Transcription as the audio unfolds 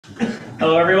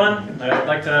Hello everyone, I'd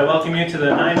like to welcome you to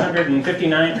the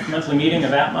 959th monthly meeting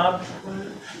of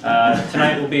ATMoB.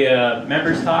 Tonight will be a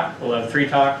members talk. We'll have 3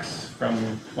 talks,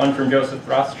 one from Joseph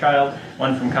Rothchild,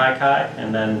 one from Kai Kai,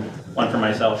 and then one from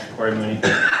myself, Corey Mooney.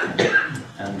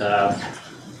 And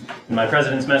in my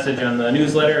president's message on the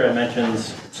newsletter, it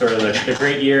mentions sort of the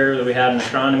great year that we had in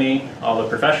astronomy, all the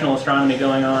professional astronomy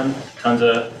going on, tons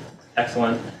of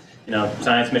excellent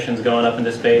science missions going up into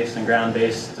space and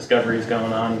ground-based discoveries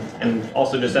going on. And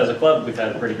also just as a club, we've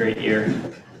had a pretty great year.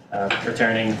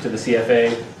 Returning to the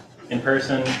CFA in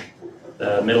person,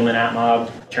 the Middleman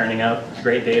ATMoB churning out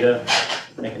great data,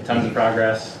 making tons of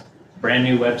progress. Brand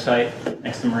new website,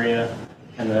 thanks to Maria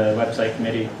and the website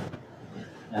committee.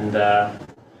 And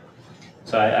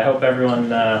so I hope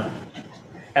everyone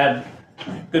had a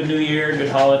good New Year,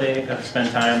 good holiday, got to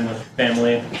spend time with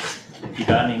family. If you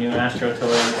got any new Astro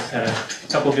toys, had a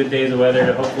couple good days of weather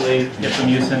to hopefully get some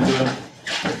use into them.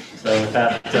 So with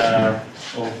that,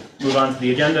 we'll move on to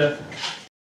the agenda.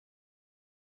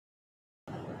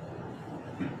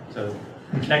 So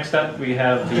next up, we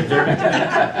have the observing committee.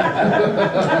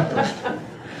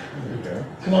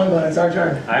 Come on, Glenn, it's our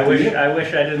turn. I wish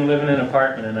I didn't live in an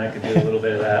apartment and I could do a little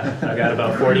bit of that. I got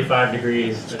about 45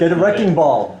 degrees. Let's get a wrecking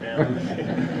ball. Yeah.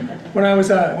 When I was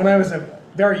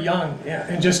very young,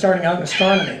 and just starting out in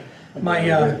astronomy,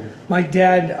 my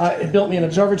dad built me an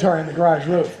observatory on the garage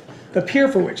roof, the pier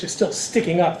for which is still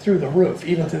sticking up through the roof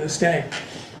even to this day.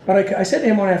 But I said to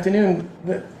him one afternoon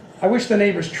that I wish the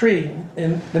neighbor's tree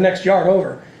in the next yard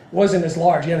over wasn't as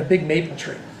large. He had a big maple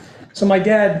tree. So my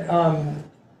dad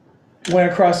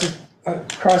went across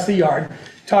the yard,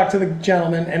 talked to the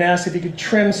gentleman, and asked if he could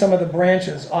trim some of the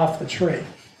branches off the tree.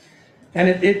 And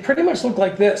it pretty much looked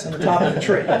like this on the top of the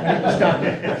tree when it was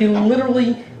done. He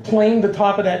literally planed the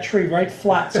top of that tree right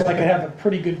flat so I could have a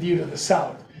pretty good view to the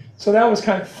south. So that was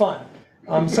kind of fun.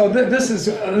 So this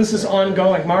is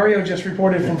ongoing. Mario just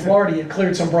reported from Florida he had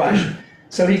cleared some brush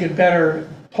so he could better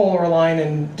polar align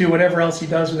and do whatever else he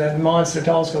does with that monster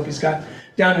telescope he's got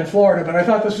down in Florida. But I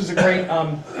thought this was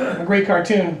a great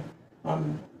cartoon.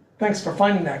 Thanks for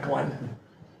finding that, Glenn.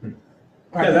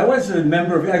 Right. Yeah, that was a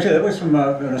member of, actually that was from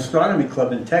an astronomy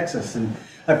club in Texas, and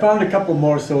I found a couple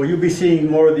more, so you'll be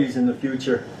seeing more of these in the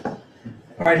future. All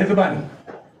right, hit the button.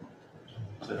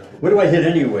 What do I hit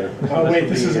anyway? Oh wait,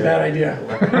 this is a bad idea.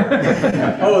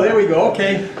 Oh, there we go,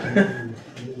 okay.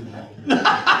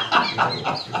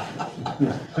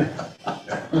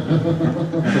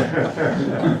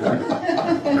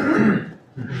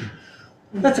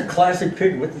 That's a classic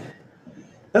pig.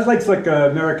 That's like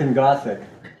American Gothic.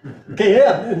 Okay,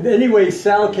 yeah, anyway,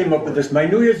 Sal came up with this. My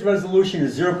New Year's resolution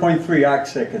is 0.3 arc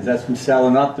seconds. That's from Sal,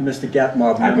 an optimistic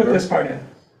ATMoB member. I put this part in.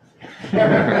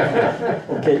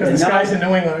 Okay, because the sky's in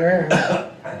New England. All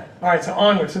right, so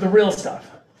onward to the real stuff.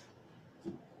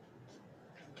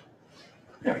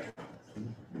 There we go.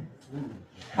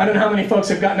 I don't know how many folks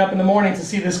have gotten up in the morning to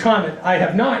see this comet. I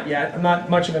have not yet. I'm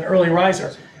not much of an early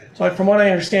riser. So from what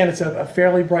I understand, it's a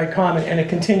fairly bright comet, and it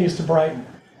continues to brighten.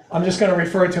 I'm just going to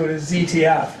refer to it as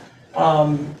ZTF.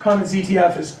 Comet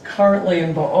ZTF is currently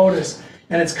in Boötis,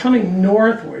 and it's coming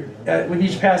northward with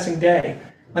each passing day.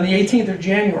 On the 18th of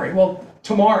January, well,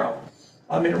 tomorrow,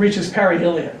 it reaches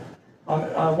perihelion,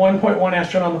 1.1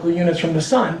 astronomical units from the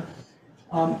sun.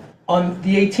 On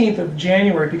the 18th of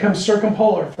January, it becomes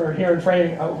circumpolar from here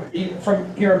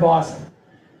in Boston.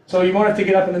 So you won't have to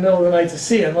get up in the middle of the night to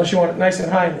see it unless you want it nice and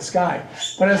high in the sky.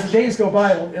 But as the days go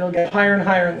by, it'll get higher and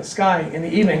higher in the sky in the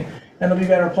evening, and it'll be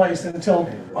better placed until,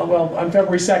 well, on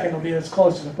February 2nd, it'll be its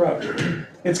closest approach.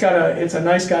 It's got a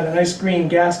nice green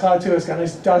gas cloud to it. It's got a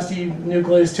nice dusty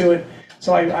nucleus to it.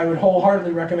 So I would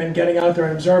wholeheartedly recommend getting out there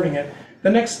and observing it. The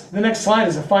next slide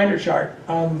is a finder chart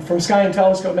from Sky and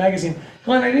Telescope magazine.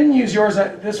 Glenn, I didn't use yours.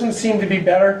 This one seemed to be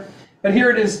better, but here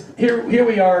it is. Here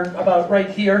we are about right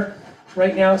here.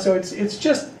 Right now, so it's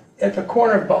just at the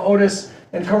corner of Boötis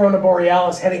and Corona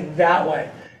Borealis heading that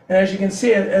way. And as you can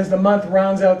see, as the month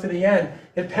rounds out to the end,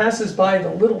 it passes by the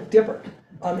Little Dipper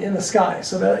in the sky.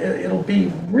 So that it'll be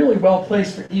really well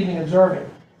placed for evening observing.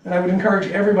 And I would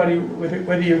encourage everybody,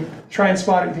 whether you try and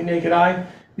spot it with your naked eye,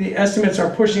 the estimates are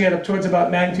pushing it up towards about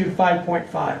magnitude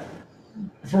 5.5.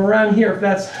 From around here,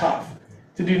 that's tough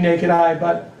to do naked eye,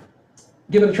 but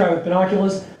give it a try with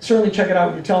binoculars. Certainly check it out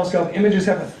with your telescope. Images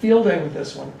have a field day with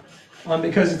this one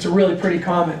because it's a really pretty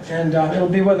comet, and it'll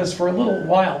be with us for a little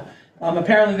while.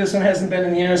 Apparently this one hasn't been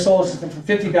in the inner solar system for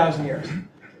 50,000 years.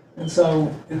 And so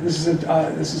this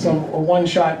is a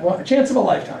one-shot, a chance of a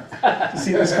lifetime to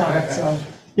see this comet. So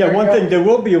yeah, one thing, there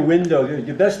will be a window.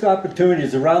 Your best opportunity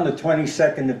is around the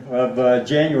 22nd of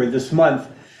January this month.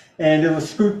 and it'll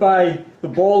scoot by the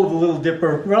bowl of the Little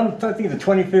Dipper around, I think, the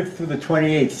 25th through the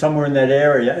 28th, somewhere in that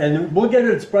area. And we'll get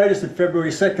it its brightest at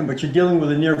February 2nd, but you're dealing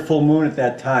with a near full moon at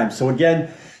that time. So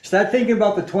again, start thinking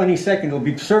about the 22nd. It'll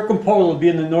be circumpolar, it'll be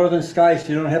in the northern sky, so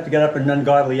you don't have to get up at an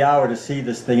ungodly hour to see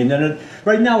this thing. And then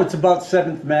right now it's about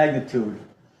 7th magnitude.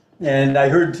 And I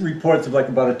heard reports of like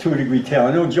about a 2-degree tail.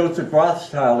 I know Joseph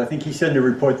Rothchild, I think he sent a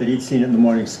report that he'd seen it in the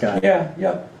morning sky. Yeah,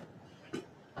 yep.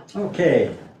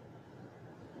 Okay.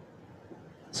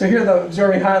 So here are the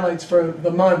observing highlights for the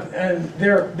month, and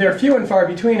they're few and far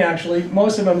between actually.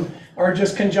 Most of them are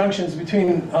just conjunctions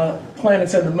between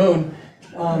planets and the moon.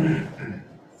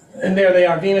 And there they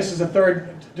are. Venus is a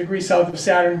 3rd degree south of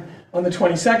Saturn on the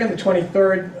 22nd. The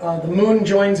 23rd, the moon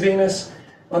joins Venus.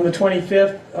 On the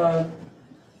 25th,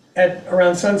 at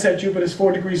around sunset, Jupiter is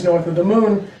 4 degrees north of the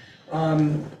moon,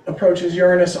 approaches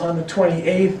Uranus on the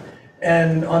 28th,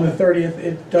 and on the 30th,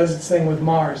 it does its thing with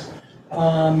Mars.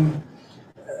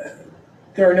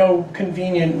 There are no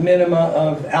convenient minima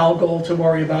of algol to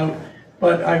worry about,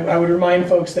 but I would remind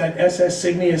folks that SS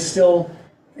Cygni is still,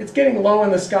 it's getting low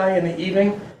in the sky in the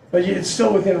evening, but it's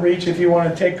still within reach if you want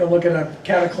to take a look at a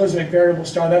cataclysmic variable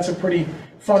star. That's a pretty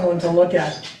fun one to look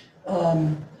at.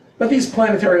 But these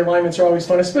planetary alignments are always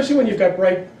fun, especially when you've got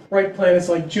bright planets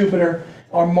like Jupiter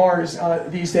or Mars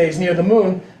these days near the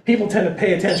moon. People tend to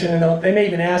pay attention, and they may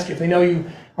even ask you, if they know you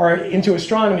are into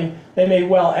astronomy, they may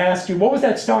well ask you, what was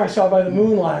that star I saw by the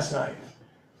moon last night?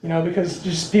 You know,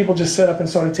 because people just sit up and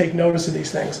sort of take notice of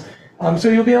these things. So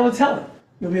you'll be able to tell them.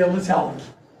 You'll be able to tell them.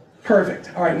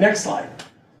 Perfect. All right, next slide.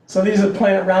 So these are the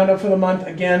planet roundup for the month.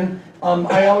 Again,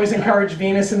 I always encourage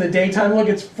Venus in the daytime. Look,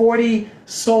 it's 40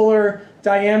 solar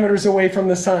diameters away from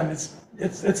the sun.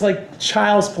 It's like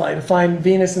child's play to find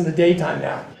Venus in the daytime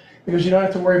now, because you don't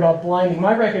have to worry about blinding.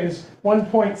 My record is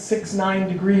 1.69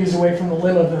 degrees away from the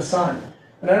limb of the sun.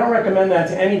 And I don't recommend that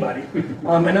to anybody.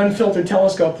 An unfiltered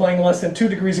telescope playing less than 2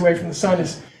 degrees away from the sun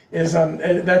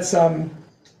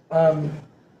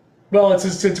well,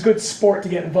 it's a good sport to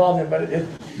get involved in, but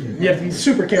you have to be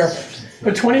super careful.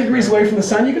 But 20 degrees away from the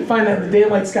sun, you can find that in the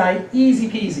daylight sky easy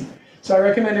peasy. So I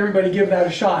recommend everybody give that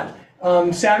a shot.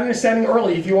 Saturn is setting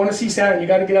early. If you want to see Saturn, you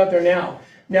got to get out there now.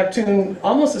 Neptune,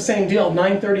 almost the same deal,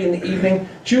 9:30 in the evening.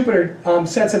 Jupiter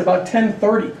sets at about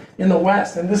 10:30 in the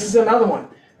west, and this is another one.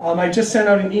 I just sent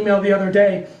out an email the other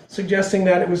day suggesting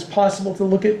that it was possible to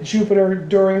look at Jupiter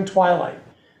during twilight,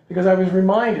 because I was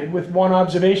reminded with one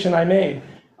observation I made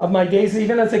of my days,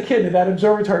 even as a kid, at that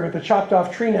observatory with the chopped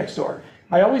off tree next door.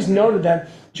 I always noted that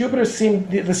Jupiter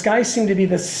the sky seemed to be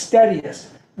the steadiest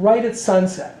right at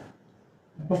sunset.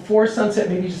 Before sunset,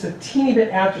 maybe just a teeny bit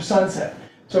after sunset.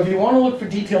 So if you want to look for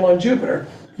detail on Jupiter,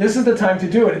 this is the time to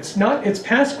do it. It's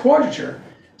past quadrature,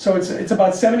 so it's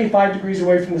about 75 degrees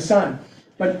away from the sun.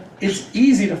 But it's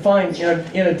easy to find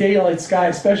in a daylight sky,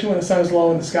 especially when the sun is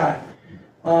low in the sky.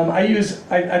 I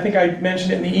think I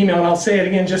mentioned it in the email, and I'll say it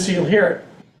again just so you'll hear it.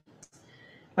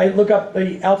 I look up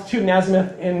the altitude and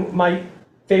azimuth in my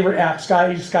favorite app,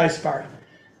 Sky Safari.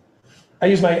 I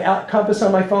use my compass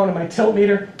on my phone and my tilt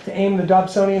meter to aim the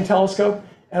Dobsonian telescope,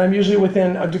 and I'm usually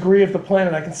within a degree of the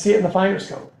planet. I can see it in the finder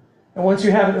scope. And once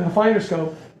you have it in the finder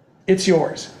scope, it's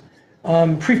yours.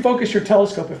 Pre-focus your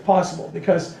telescope if possible,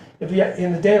 because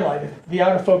in the daylight, the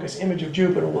out of focus image of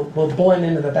Jupiter will blend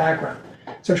into the background.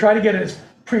 So try to get it as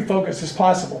pre-focused as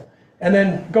possible, and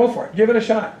then go for it. Give it a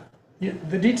shot.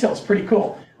 The detail's pretty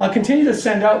cool. I'll continue to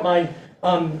send out my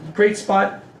great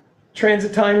spot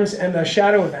transit times and the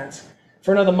shadow events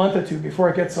for another month or two before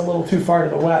it gets a little too far to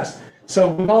the west. So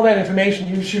with all that information,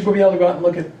 you should be able to go out and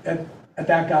look at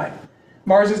that guy.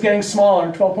 Mars is getting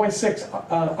smaller,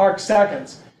 12.6 arc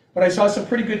seconds, but I saw some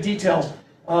pretty good details.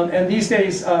 And these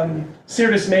days,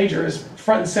 Sirius Major is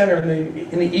front and center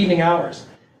in the evening hours.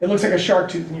 It looks like a shark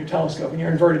tooth in your telescope, in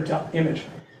your inverted image.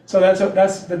 So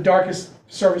that's the darkest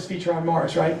surface feature on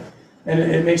Mars, right? And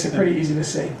it makes it pretty easy to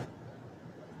see.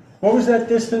 What was that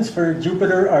distance for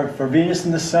Jupiter or for Venus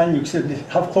and the Sun? You said,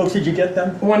 how close did you get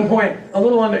them? A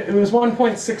little under. It was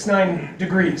 1.69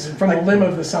 degrees from the limb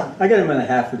of the Sun. I got them in a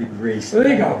half a degree. So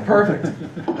there you go. Perfect.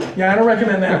 Yeah, I don't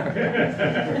recommend that.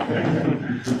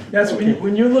 That's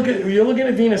when you're looking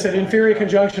at Venus at inferior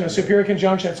conjunction or superior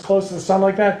conjunction. It's close to the Sun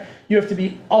like that. You have to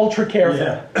be ultra careful.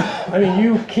 Yeah. I mean,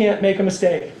 you can't make a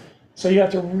mistake. So you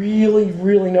have to really,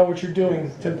 really know what you're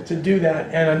doing to do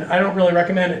that. And I don't really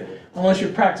recommend it unless you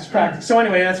practice. So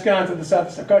anyway, let's get on to the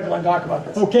stuff. Go ahead and talk about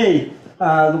this. Okay,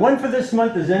 the one for this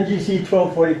month is NGC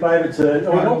 1245. It's an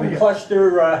open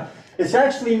cluster. It's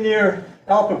actually near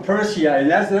Alpha Persei, and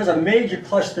there's a major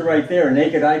cluster right there, a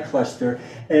naked eye cluster,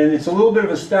 and it's a little bit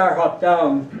of a star hop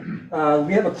down.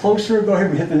 We have a closer. Go ahead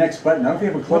and hit the next button. I don't know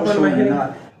if you have a closer or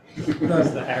not.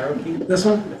 The arrow key? This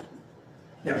one?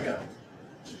 There we go.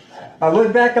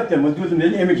 Let's back up then, we'll do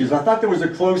the images. I thought there was a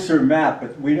closer map,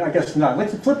 but I guess not.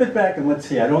 Let's flip it back and let's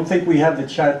see. I don't think we have the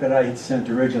chart that I had sent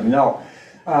originally, no.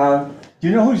 Do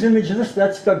you know whose image is this?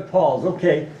 That's Doug Paul's,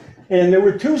 okay. And there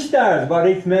were 2 stars, about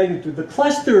 8th magnitude. The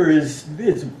cluster is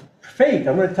faint,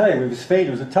 I'm gonna tell you, it was faint.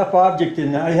 It was a tough object,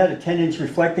 and I had a 10-inch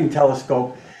reflecting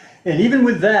telescope. And even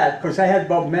with that, of course, I had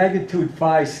about magnitude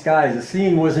 5 skies. The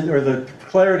seeing wasn't, or the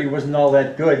clarity wasn't all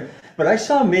that good. But I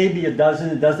saw maybe a dozen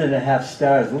and a half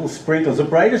stars, little sprinkles. The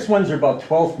brightest ones are about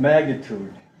 12th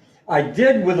magnitude. I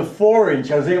did with a 4-inch,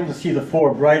 I was able to see the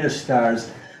 4 brightest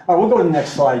stars. We'll go to the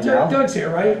next slide now. Doug's here,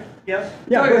 right? Yep.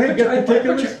 Yeah, go ahead, get the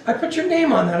particulars. I put your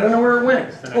name on that, I don't know where it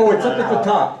went. Oh, it's up at the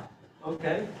top.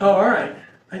 Okay. Oh, all right.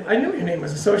 I knew your name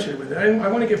was associated with it. I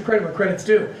want to give credit where credit's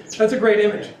due. That's a great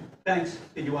image. Thanks.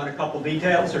 Did you want a couple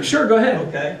details? Or? Sure, go ahead.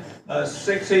 Okay.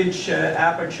 6-inch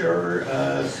aperture,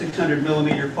 600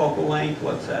 millimeter focal length.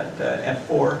 What's that?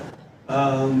 F4.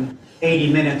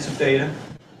 80 minutes of data.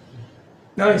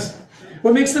 Nice.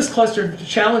 What makes this cluster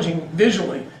challenging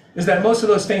visually is that most of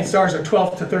those faint stars are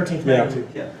 12th to 13th magnitude.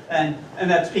 Yeah. And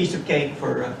that's piece of cake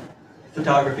for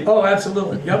photography. Oh,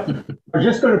 absolutely. Yep. I'm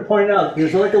just going to point out,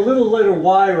 there's like a little letter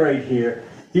Y right here.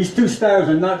 These 2 stars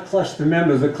are not cluster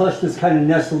members. The cluster's kind of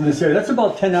nestled in this area. That's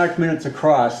about 10 arc minutes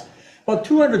across. About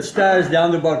 200 stars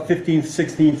down to about 15th,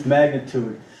 16th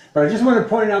magnitude. But I just want to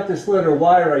point out this letter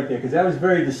Y right there, because that was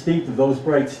very distinct of those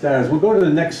bright stars. We'll go to the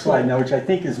next slide now, which I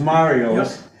think is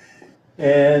Mario's. Yep.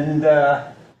 And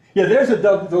yeah, there's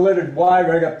the letter Y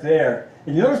right up there.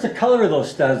 And you notice the color of those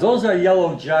stars. Those are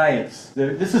yellow giants.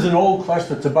 This is an old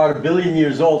cluster. It's about 1 billion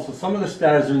years old, so some of the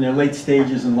stars are in their late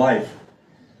stages in life.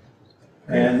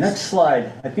 And next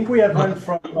slide. I think we have one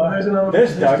from,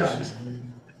 there's Doug's.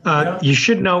 You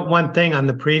should note one thing on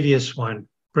the previous one.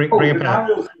 Bring it back.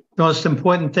 The most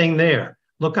important thing there.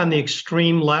 Look on the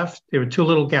extreme left. There are 2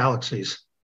 little galaxies.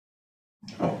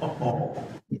 Nice.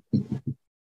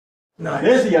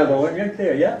 There's the other one right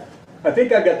there, yeah. I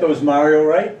think I got those, Mario,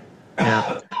 right?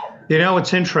 Yeah. You know,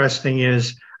 what's interesting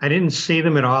is I didn't see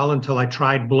them at all until I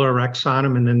tried Blur X on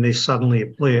them, and then they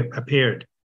suddenly appeared.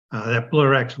 That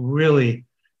Blur X really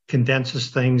condenses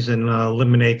things and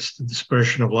eliminates the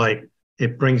dispersion of light.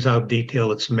 It brings out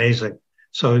detail. It's amazing.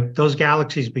 So those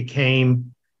galaxies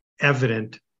became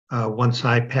evident once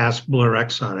I passed Blur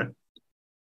X on it.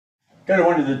 Got to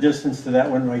wonder the distance to that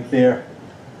one right there.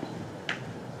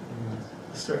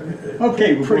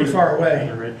 Okay, we're pretty far away.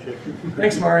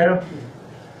 Thanks, Mario.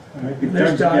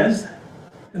 There's Doug's.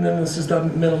 And then this is the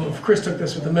middle. Chris took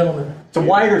this with the middleman. It's a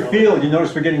wider field. You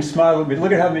notice we're getting smaller, but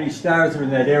look at how many stars are in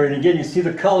that area. And again, you see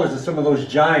the colors of some of those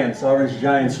giants, orange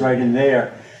giants right in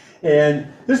there.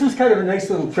 And this was kind of a nice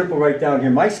little triple right down here.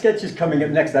 My sketch is coming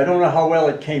up next. I don't know how well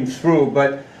it came through,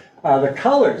 but the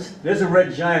colors, there's a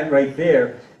red giant right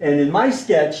there. And in my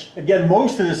sketch, again,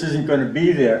 most of this isn't going to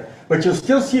be there, but you'll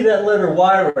still see that letter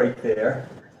Y right there.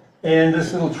 And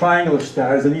this little triangle of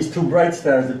stars, and these 2 bright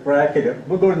stars that bracket it.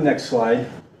 We'll go to the next slide.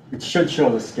 It should show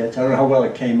the sketch. I don't know how well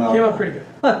it came out. Came out pretty good.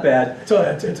 Not bad. So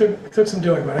it took some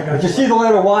doing, but I got it. You see the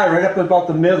letter Y right up about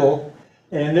the middle,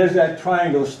 and there's that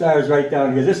triangle of stars right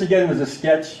down here. This again was a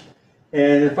sketch,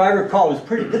 and if I recall, it was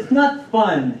pretty. It's not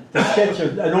fun to sketch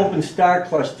an open star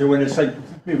cluster when it's like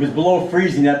it was below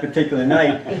freezing that particular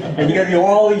night, and you got to do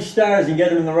all these stars and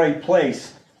get them in the right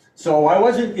place. So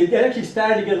it actually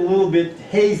started to get a little bit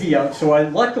hazy out, so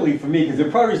luckily for me, because there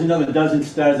probably was another dozen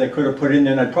stars I could have put in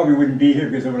there, and I probably wouldn't be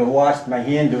here because I would have lost my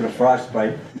hand due to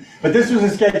frostbite. But this was a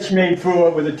sketch made through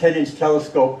it with a 10-inch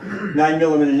telescope,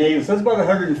 9mm negative, so that's about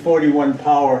 141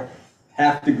 power,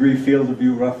 half-degree field of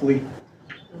view roughly.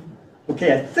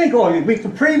 Okay, I think, we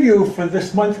can preview for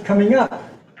this month coming up.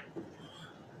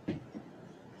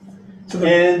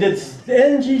 And it's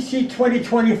NGC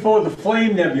 2024, the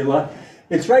Flame Nebula.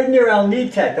 It's right near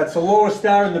Alnitak. That's the lowest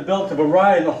star in the belt of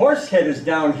Orion. The Horsehead is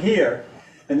down here,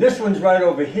 and this one's right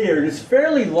over here, and it's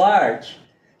fairly large.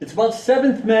 It's about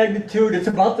 7th magnitude. It's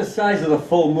about the size of the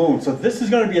full moon. So this is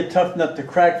going to be a tough nut to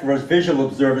crack for us visual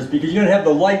observers, because you're going to have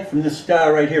the light from this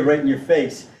star right here, right in your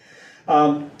face.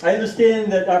 I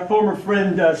understand that our former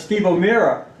friend Steve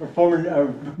O'Meara, a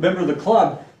former member of the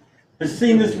club, has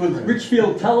seen this with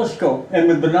Richfield telescope and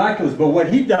with binoculars, but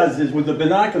what he does is with the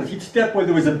binoculars, he'd step where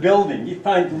there was a building. He'd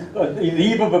find the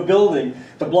eave of a building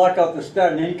to block out the star,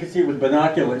 and then you can see it with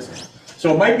binoculars.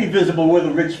 So it might be visible with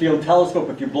a Richfield telescope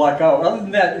if you block out. Other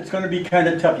than that, it's going to be kind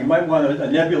of tough. You might want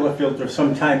a nebula filter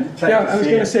sometime. Yeah, I was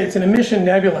going to say it's an emission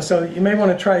nebula, so you may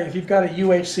want to try, if you've got a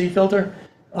UHC filter,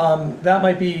 that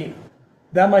might be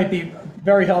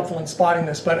very helpful in spotting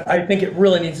this, but I think it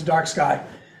really needs a dark sky.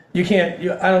 You can't,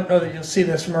 I don't know that you'll see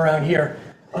this from around here.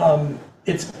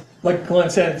 It's, like Glenn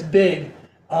said, it's big.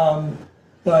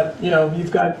 But, you know,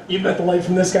 you've got the light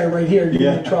from this guy right here, you're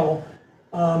Yeah. in trouble.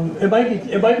 It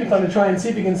might be fun to try and see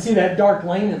if you can see that dark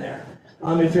lane in there.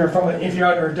 If you're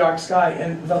under a dark sky.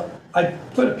 And I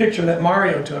put a picture that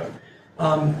Mario took.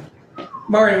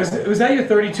 Mario, was that your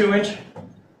 32-inch?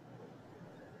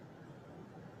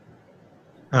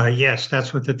 Yes,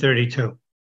 that's with the 32.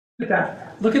 Look at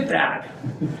that. Look at that.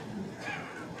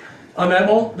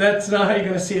 That's not how you're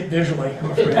going to see it visually,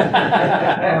 I'm afraid.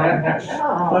 Yeah.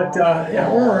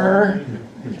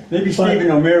 Maybe Stephen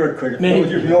O'Meara could, if Maybe.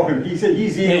 those of you know him, he's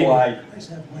eagle-eyed.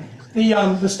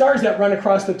 The stars that run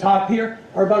across the top here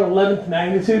are about 11th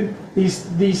magnitude.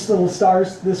 These little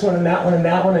stars, this one and that one and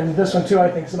that one, and this one too,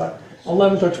 I think is about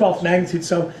 11th or 12th magnitude.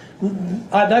 So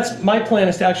that's my plan,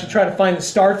 is to actually try to find the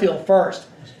star field first,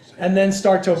 and then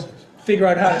start to figure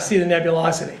out how to see the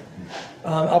nebulosity.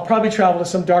 I'll probably travel to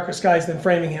some darker skies than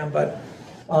Framingham, but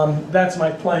that's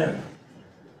my plan.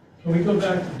 Can we go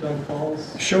back to Doug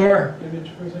Paul's Sure. image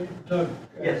for a second? Doug, I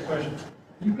have Yes. a question.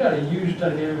 You've got a huge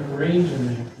dynamic range in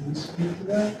there. Can you speak to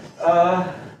that?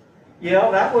 Yeah,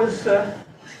 that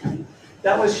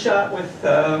was shot with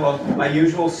well, my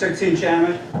usual 6-inch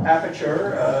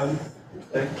aperture,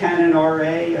 the Canon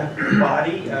RA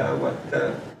body.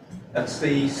 That's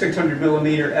the 600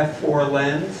 millimeter f4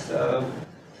 lens.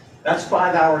 That's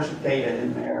 5 hours of data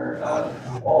in there,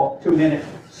 all 2-minute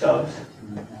subs,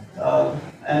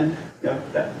 and you know,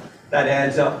 that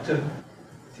adds up to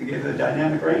give the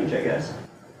dynamic range, I guess.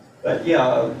 But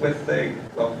yeah, with the,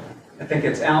 well, I think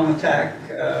it's Almatac,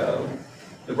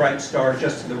 the bright star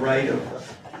just to the right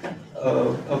of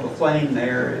the flame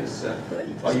there is,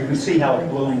 well, you can see how it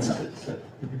blooms. It's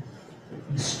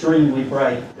extremely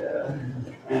bright,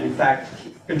 and in fact,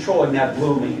 controlling that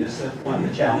blooming is one of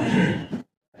the challenges.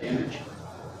 Image.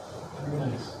 Very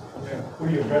nice. Yeah. Who are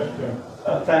you impressed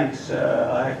with? Thanks.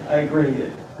 I agree.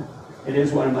 It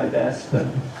is one of my best.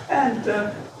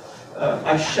 And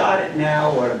I shot it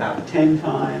now, about 10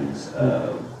 times.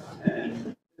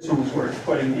 And this one was worth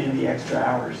putting in the extra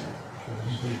hours.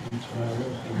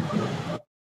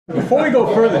 Before we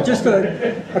go further, just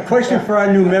a question for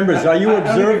our new members. Are you I don't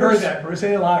think you heard observers? that, Bruce.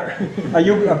 Say it louder. Are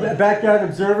you backyard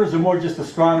observers or more just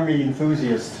astronomy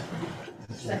enthusiasts?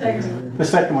 The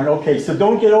second one, okay, so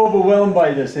don't get overwhelmed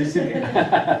by this.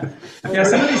 Yeah,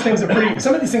 some of these things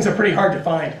are pretty hard to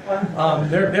find.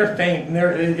 They're faint, and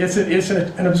it's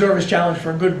an observer's challenge for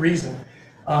a good reason.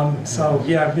 So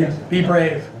yeah, be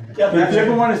brave. If you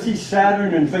ever want to see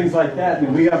Saturn and things like that,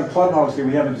 and we have a clubhouse here,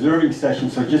 we have observing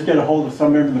sessions, so just get a hold of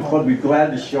some member of the club. We'd be glad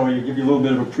to show you, give you a little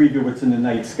bit of a preview of what's in the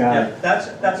night sky. Yeah,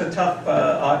 that's a tough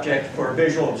object for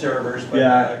visual observers, but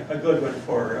Yeah. a good one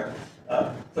for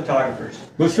photographers.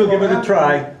 We'll still give it a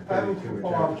try. I have a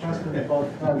follow-up question about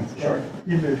Sure.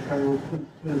 image. Can you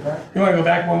put it back? You want to go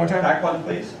back one more time? Back one,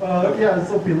 please. Yeah,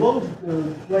 so below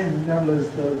the flame nebula is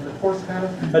the horse head.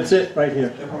 That's it, right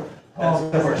here. That's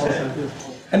the horse head.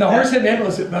 And the Horsehead Nebula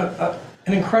is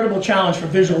an incredible challenge for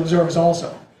visual observers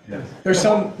also. Yes.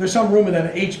 There's some rumor that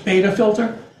an H beta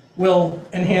filter will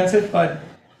enhance it, but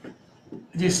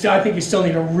I think you still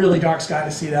need a really dark sky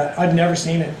to see that. I've never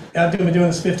seen it. I've been doing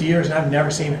this 50 years and I've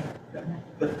never seen it.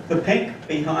 The pink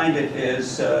behind it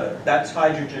is, that's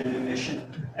hydrogen emission,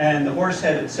 and the horse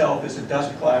head itself is a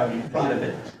dust cloud in front of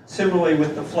it. Similarly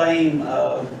with the flame,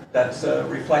 that's a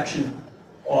reflection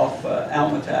off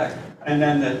Almatac, and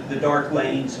then the dark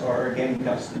lanes are again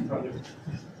dust in front of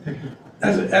it.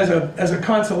 As a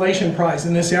consolation prize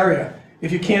in this area,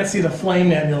 if you can't see the Flame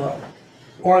Nebula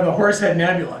or the Horsehead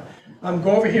Nebula,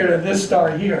 go over here to this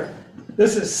star here.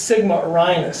 This is Sigma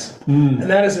Orionis, and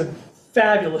that is a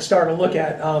fabulous star to look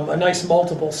at. A nice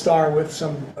multiple star with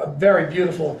a very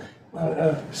beautiful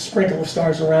sprinkle of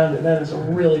stars around it. That is a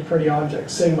really pretty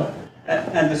object, Sigma.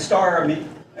 And the star, I mean,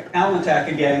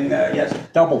 Almatac again, yes.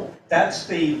 Double. That's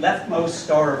the leftmost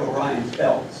star of Orion's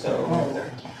belt, so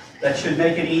that should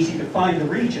make it easy to find the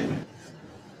region.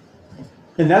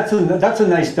 And that's a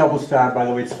nice double star, by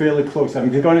the way. It's fairly close.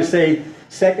 I'm going to say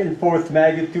second, fourth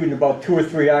magnitude and about 2 or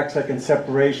 3 arcsecond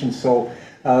separation. So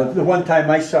the one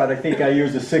time I saw it, I think I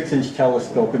used a 6-inch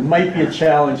telescope. It might be a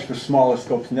challenge for smaller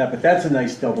scopes than that, but that's a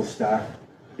nice double star.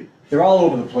 They're all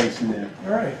over the place in there.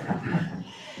 All right.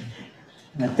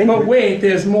 But But wait,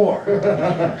 there's more.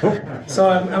 So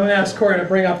I'm going to ask Corey to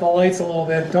bring up the lights a little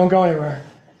bit. Don't go anywhere.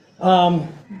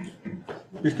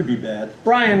 this could be bad.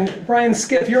 Brian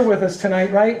Skiff, you're with us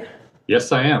tonight, right?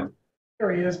 Yes, I am.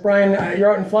 There he is. Brian,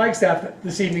 you're out in Flagstaff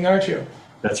this evening, aren't you?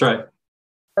 That's right.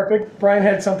 Perfect. Brian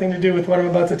had something to do with what I'm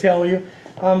about to tell you.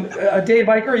 Dave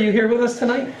Eicher, are you here with us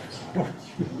tonight?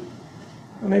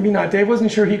 Well, maybe not. Dave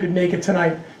wasn't sure he could make it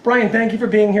tonight. Brian, thank you for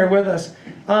being here with us.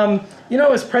 You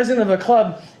know, as president of the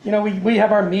club, you know, we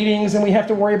have our meetings and we have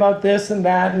to worry about this and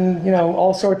that and, you know,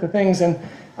 all sorts of things. And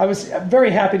I was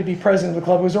very happy to be president of the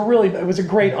club. It was a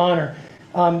great honor.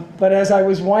 But as I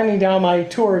was winding down my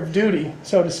tour of duty,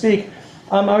 so to speak,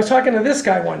 I was talking to this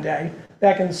guy one day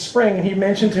back in the spring, and he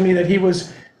mentioned to me that he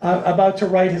was about to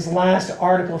write his last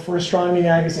article for Astronomy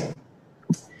magazine.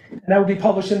 And that would be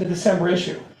published in the December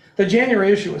issue. The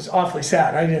January issue was awfully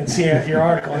sad. I didn't see your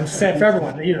article, and it's sad for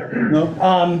everyone either.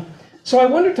 No. So I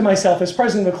wondered to myself, as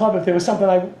president of the club, if there was something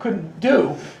I couldn't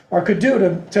do or could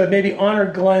do to maybe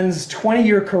honor Glenn's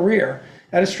 20-year career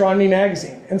at Astronomy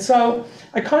magazine. And so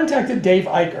I contacted Dave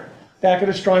Eicher back at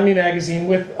Astronomy magazine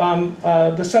with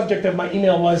the subject of my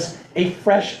email was a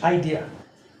fresh idea.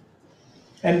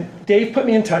 And Dave put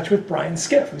me in touch with Brian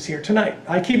Skiff, who's here tonight.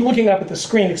 I keep looking up at the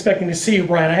screen expecting to see you,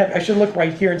 Brian. I should look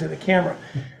right here into the camera.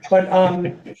 But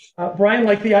Brian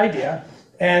liked the idea.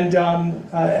 And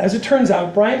as it turns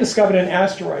out, Brian discovered an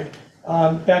asteroid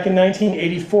back in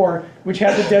 1984, which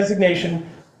had the designation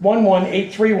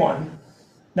 11831,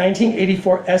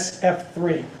 1984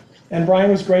 SF3. And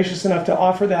Brian was gracious enough to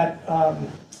offer that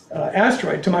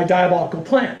asteroid to my diabolical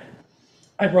plan.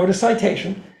 I wrote a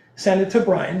citation, sent it to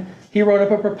Brian. He wrote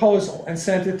up a proposal and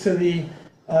sent it to the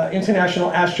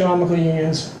International Astronomical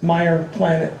Union's Meyer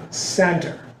Planet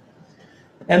Center.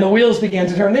 And the wheels began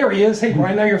to turn. There he is. Hey,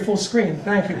 Brian, now you're full screen.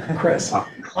 Thank you, Chris.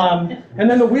 And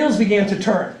then the wheels began to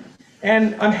turn.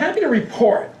 And I'm happy to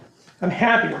report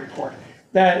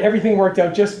that everything worked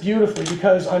out just beautifully,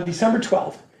 because on December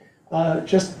 12th,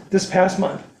 just this past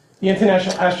month, the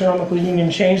International Astronomical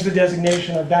Union changed the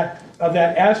designation of that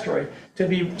asteroid to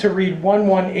read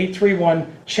 11831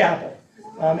 Chapel,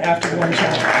 after Glenn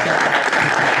Chapel.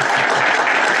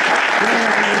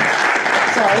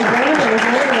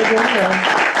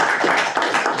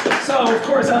 So of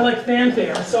course I like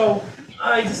fanfare, so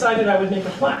I decided I would make a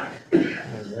plaque.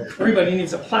 Everybody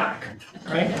needs a plaque,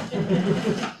 right?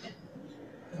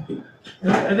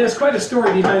 And there's quite a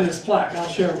story behind this plaque. I'll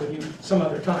share it with you some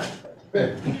other time.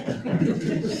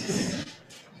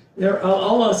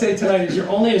 All I'll say tonight is you're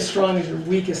only as strong as your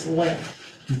weakest link.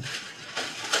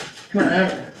 Come on,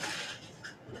 have it.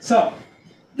 So,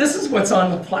 this is what's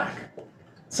on the plaque.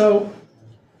 So,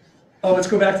 let's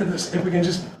go back to this. If we can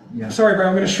just, sorry, Brian,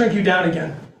 I'm going to shrink you down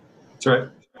again. That's right.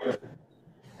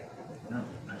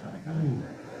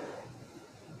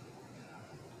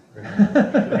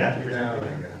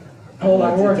 Hold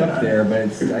on, we're working It's up on it. there,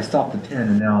 but I stopped at 10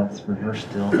 and now it's reversed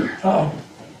still. Uh-oh.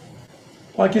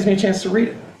 Well, it gives me a chance to read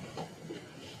it.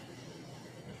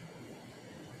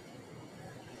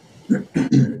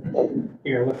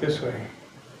 Here, look this way.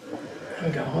 There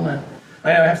we go, hold on. I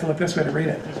have to look this way to read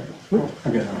it. Oh,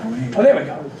 there we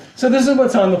go. So this is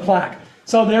what's on the plaque.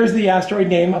 So there's the asteroid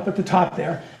name up at the top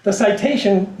there. The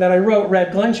citation that I wrote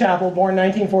read, Glenn Chapel, born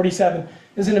 1947,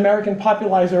 is an American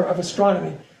popularizer of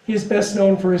astronomy. He is best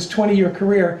known for his 20-year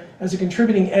career as a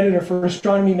contributing editor for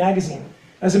Astronomy magazine.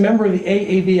 As a member of the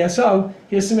AAVSO,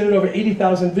 he has submitted over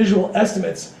 80,000 visual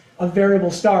estimates of variable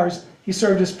stars. He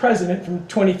served as president from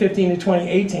 2015 to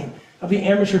 2018 of the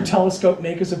Amateur Telescope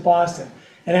Makers of Boston.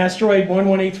 An asteroid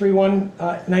 11831,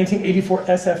 1984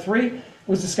 SF3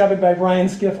 was discovered by Brian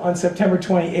Skiff on September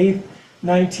 28,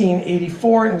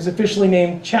 1984, and was officially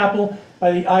named Chapel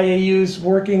by the IAU's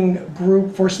Working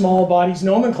Group for Small Bodies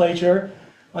Nomenclature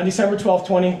on December 12,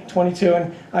 2022.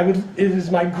 And it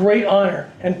is my great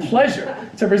honor and pleasure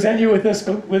to present you with this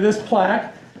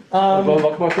plaque.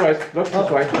 Look this way. Look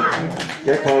this way.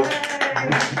 Get close.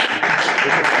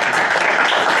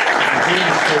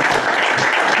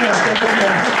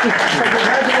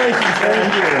 Congratulations.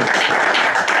 Thank you.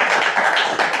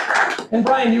 And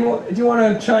Brian, do you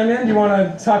want to chime in? Do you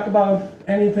want to talk about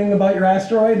anything about your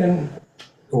asteroid?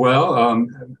 Well,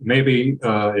 maybe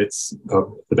it's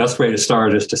the best way to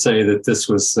start is to say that this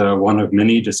was one of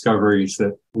many discoveries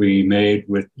that we made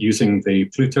with using the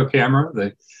Pluto camera,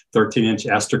 the 13-inch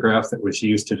astrograph that was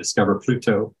used to discover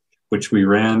Pluto, which we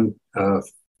ran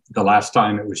the last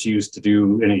time it was used to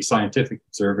do any scientific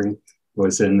observing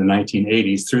was in the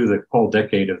 1980s, through the whole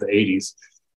decade of the 80s.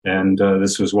 And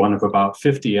this was one of about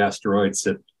 50 asteroids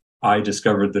that I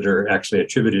discovered that are actually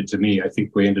attributed to me. I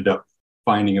think we ended up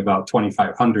finding about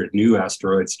 2,500 new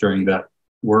asteroids during that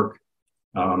work.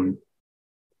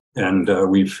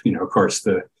 We've, of course,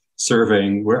 the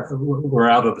surveying, we're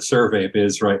out of the survey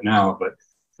biz right now, but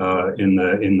in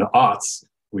the aughts,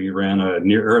 we ran a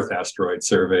near-Earth asteroid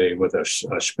survey with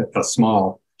a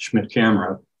small Schmidt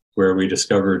camera, where we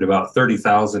discovered about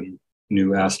 30,000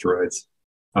 new asteroids.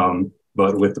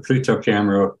 But with the Pluto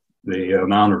camera, the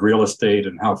amount of real estate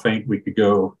and how faint we could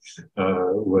go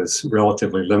was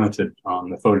relatively limited on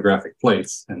the photographic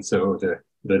plates, and so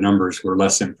the numbers were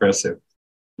less impressive.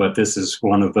 But this is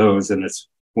one of those, and it's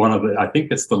one of the, I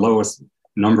think it's the lowest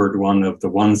numbered one of the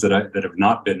ones that have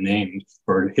not been named,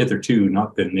 or hitherto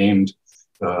not been named,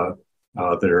 that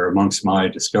are amongst my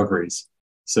discoveries.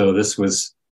 So this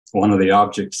was one of the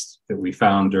objects that we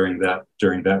found during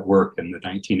that work in the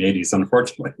 1980s.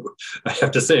 Unfortunately, I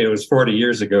have to say it was 40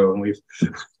 years ago, and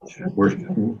we're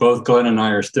both Glenn and I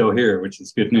are still here, which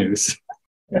is good news.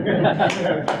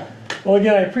 Well,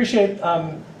 again, I appreciate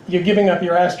you giving up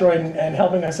your asteroid and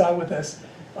helping us out with this.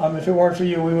 If it weren't for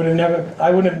you, we would have never.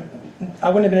 I wouldn't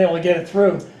have been able to get it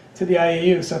through to the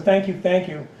IAU. So thank you.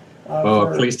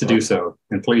 Pleased to do so,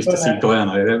 and pleased to see Glenn.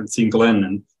 I haven't seen Glenn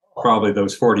in probably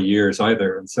those 40 years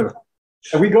either, and so.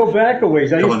 And we go back a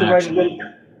ways. I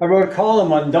wrote a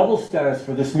column on double stars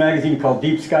for this magazine called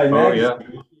Deep Sky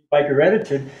Magazine, Biker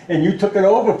edited, and you took it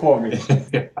over for me.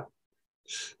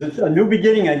 It's a new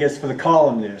beginning, I guess, for the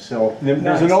column there. So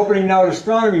there's an opening now at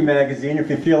Astronomy magazine if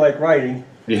you feel like writing.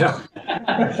 Yeah.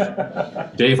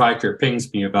 Dave Eicher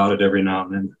pings me about it every now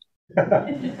and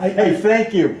then. Hey,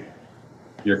 thank you.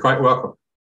 You're quite welcome.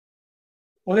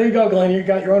 Well, there you go, Glenn. You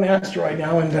got your own asteroid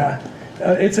now, and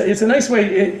it's a nice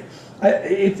way.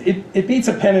 It beats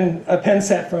a pen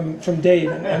set from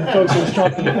Dave and the folks who was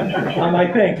talking.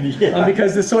 I think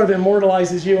because this sort of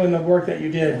immortalizes you and the work that you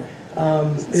did.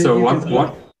 So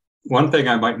one thing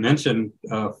I might mention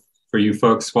for you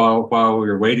folks while we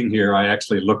were waiting here, I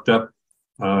actually looked up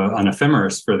an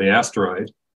ephemeris for the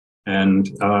asteroid, and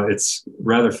it's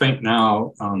rather faint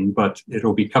now, but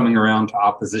it'll be coming around to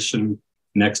opposition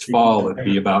next fall. It'll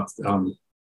be about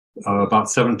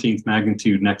 17th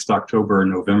magnitude next October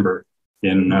and November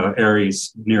in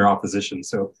Aries near opposition.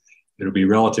 So it'll be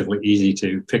relatively easy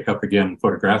to pick up again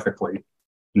photographically.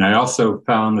 And I also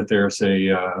found that there's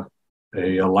a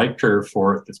light curve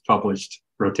for it that's published,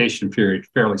 rotation period,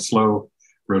 fairly slow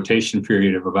rotation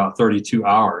period of about 32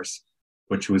 hours,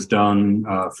 which was done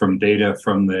from data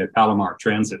from the Palomar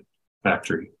Transit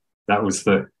Factory. That was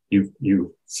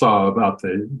you saw about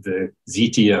the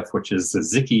ZTF, which is the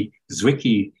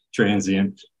Zwicky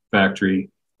Transient Factory,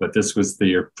 but this was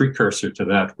the precursor to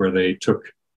that, where they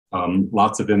took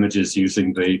lots of images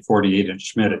using the 48-inch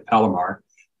Schmidt at Palomar.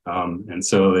 And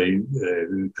so they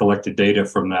collected data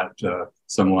from that.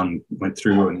 Someone went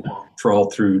through and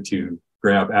trawled through to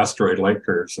grab asteroid light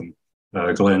curves, and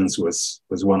Glenn's was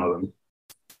one of them.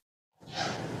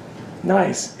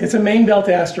 Nice. It's a main belt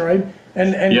asteroid,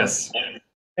 and yes.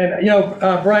 And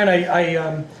Brian,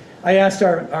 I asked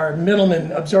our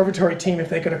Middleman Observatory team if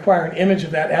they could acquire an image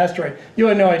of that asteroid. You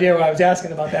had no idea what I was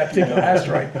asking about that particular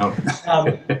asteroid,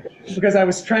 because I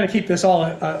was trying to keep this all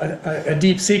a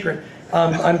deep secret.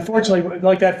 Unfortunately,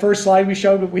 like that first slide we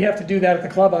showed, we have to do that at the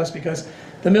clubhouse because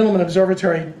the Middleman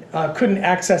Observatory couldn't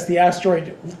access the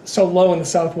asteroid so low in the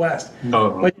southwest.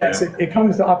 But yes, it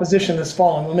comes to opposition this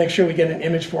fall, and we'll make sure we get an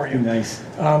image for you. Nice.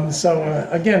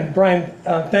 Again, Brian,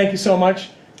 thank you so much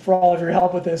for all of your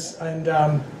help with this, and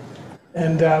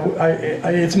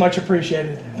it's much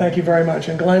appreciated. Thank you very much.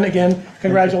 And Glenn, again,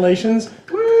 congratulations.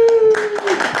 Woo!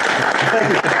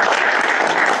 Thank you.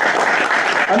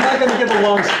 I'm not going to give a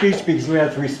long speech because we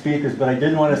have 3 speakers, but I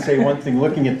did want to say one thing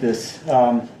looking at this.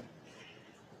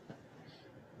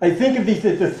 I think of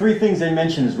the 3 things I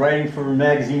mentioned is writing for a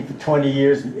magazine for 20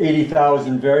 years,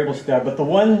 80,000 variable star, but the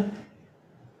one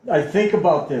I think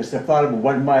about this, I thought about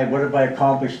what have I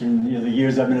accomplished in the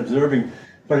years I've been observing,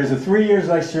 but as the 3 years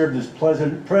I served as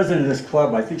president of this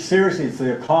club, I think seriously it's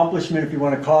the accomplishment, if you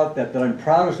want to call it that I'm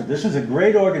proudest of. This is a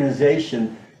great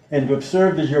organization, and to have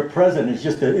served as your president is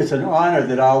just it's an honor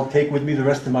that I'll take with me the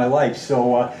rest of my life.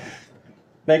 So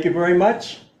thank you very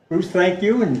much. Bruce, thank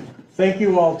you, and thank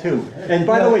you all too. And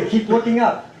by the way, keep looking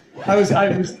up. What I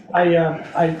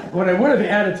would have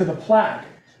added to the plaque,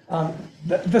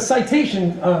 the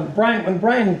citation, when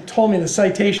Brian told me the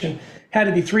citation had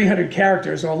to be 300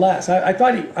 characters or less, I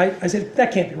thought I said,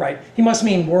 that can't be right. He must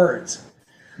mean words.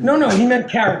 No, he meant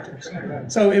characters.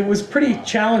 So it was pretty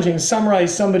challenging to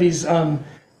summarize somebody's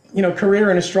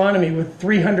career in astronomy with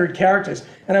 300 characters.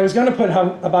 And I was going to put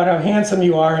about how handsome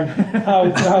you are and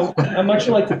how much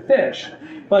you like to fish,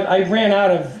 but I ran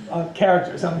out of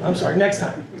characters. I'm sorry, next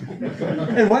time.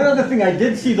 And one other thing, I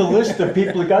did see the list of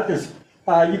people who got this.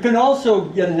 You can also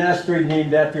get an asteroid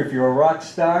named after if you're a rock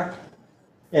star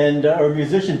and or a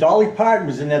musician. Dolly Parton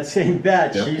was in that same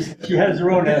batch. Yep. She has her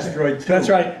own asteroid too. That's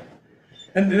right.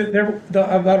 And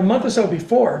about a month or so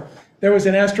before, there was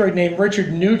an asteroid named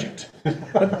Richard Nugent.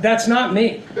 But that's not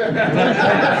me.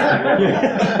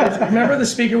 Remember the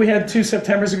speaker we had 2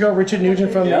 Septembers ago, Richard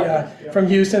Nugent from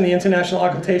Houston, the international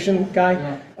occultation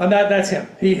guy? That's him.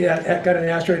 He got an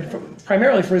asteroid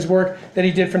primarily for his work that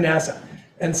he did for NASA.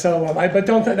 And so,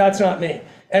 that's not me.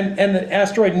 And the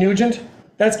asteroid Nugent,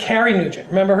 that's Carrie Nugent.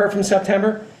 Remember her from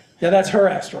September? Yeah, that's her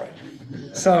asteroid.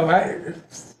 So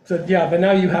but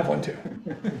now you have one too.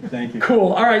 Thank you.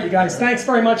 Cool. All right, you guys. Thanks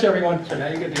very much, everyone.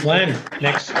 Glenn,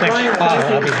 next fall,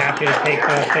 I'll be happy to take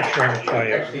a picture and show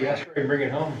you. Actually, asteroid, bring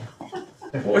it home.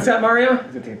 What's that, Mario?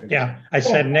 Yeah, I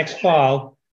said next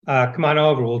fall, come on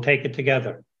over, we'll take it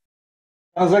together.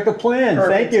 Sounds like a plan.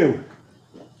 Perfect. Thank you.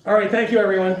 All right, thank you,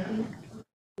 everyone.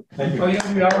 Thank you. Oh, you have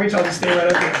to do outreach? I'll just stay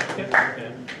right up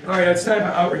here. All right, it's time for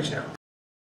outreach now.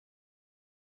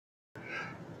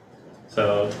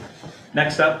 So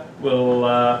next up, we'll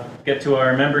get to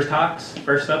our members' talks.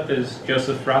 First up is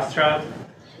Joseph Rothchild.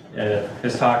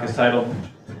 His talk is titled,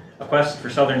 A Quest for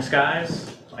Southern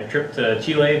Skies, My Trip to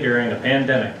Chile During a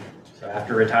Pandemic. So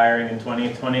after retiring in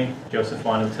 2020, Joseph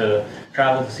wanted to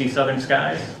travel to see southern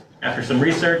skies. After some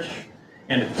research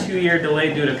and a 2-year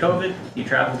delay due to COVID, he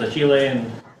traveled to Chile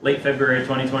in late February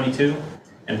 2022,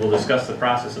 and we'll discuss the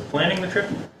process of planning the trip,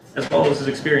 as well as his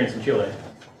experience in Chile.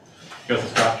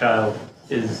 Joseph Rothchild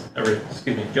is a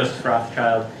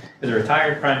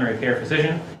retired primary care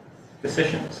physician,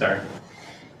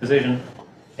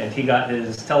 and he got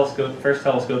his first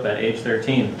telescope at age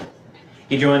 13.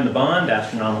 He joined the Bond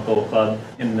Astronomical Club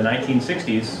in the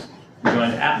 1960s, and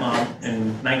joined ATMoB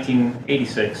in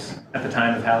 1986 at the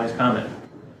time of Halley's Comet,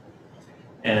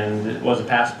 and was a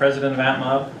past president of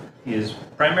ATMoB. He is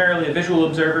primarily a visual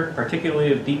observer,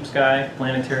 particularly of deep sky,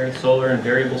 planetary, solar, and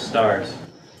variable stars.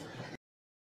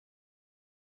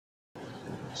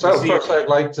 So first I'd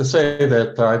like to say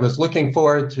that I was looking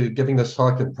forward to giving this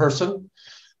talk in person,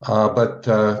 but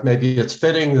maybe it's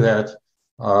fitting that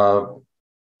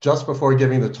just before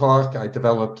giving the talk, I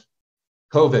developed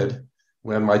COVID.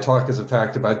 When my talk is in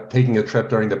fact about taking a trip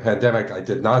during the pandemic, I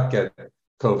did not get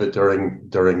COVID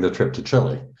during the trip to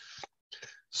Chile.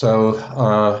 So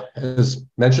as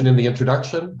mentioned in the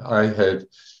introduction, I had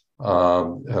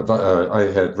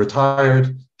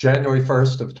retired January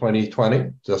 1st of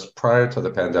 2020, just prior to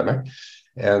the pandemic.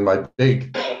 And my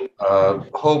big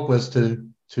hope was to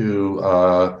do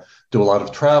a lot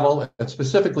of travel and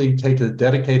specifically take a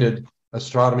dedicated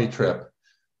astronomy trip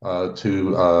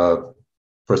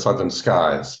for southern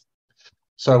skies.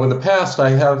 So in the past, I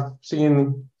have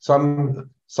seen some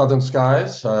southern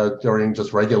skies during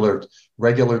just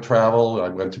regular travel. I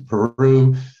went to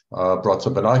Peru, brought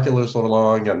some binoculars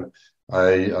along, and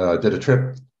I did a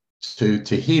trip to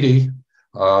Tahiti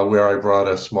where I brought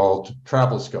a small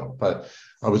travel scope. But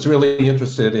I was really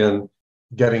interested in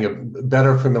getting a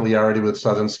better familiarity with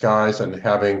southern skies and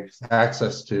having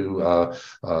access to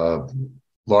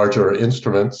larger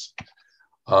instruments.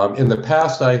 In the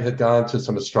past, I had gone to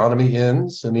some astronomy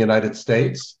inns in the United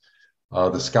States,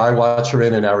 the Skywatcher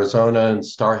Inn in Arizona and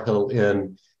Star Hill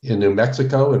Inn in New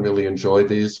Mexico, and really enjoyed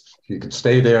these. You could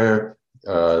stay there.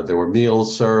 There were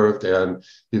meals served, and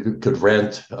you could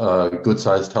rent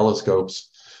good-sized telescopes.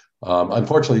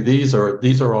 Unfortunately, these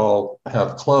are all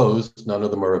have closed. None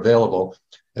of them are available,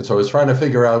 and so I was trying to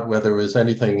figure out whether there was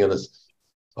anything in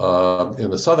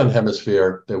the southern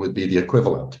hemisphere that would be the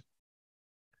equivalent.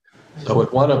 So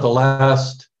at one of the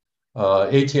last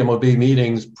ATMoB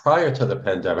meetings prior to the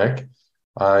pandemic,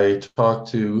 I talked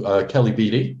to Kelly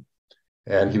Beatty,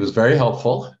 and he was very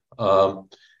helpful.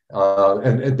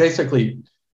 And basically,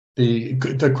 the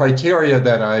criteria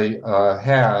that I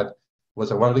had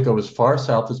was I wanted to go as far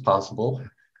south as possible,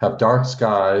 have dark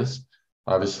skies,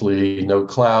 obviously no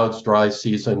clouds, dry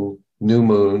season, new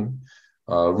moon,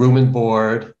 room and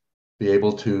board, be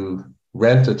able to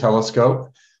rent a telescope,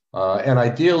 and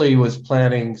ideally was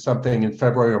planning something in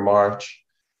February or March,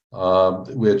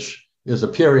 which is a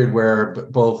period where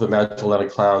both the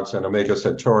Magellanic Clouds and Omega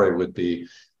Centauri would be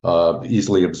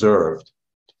easily observed.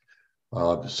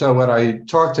 So when I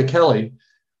talked to Kelly,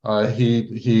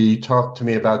 he talked to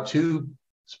me about 2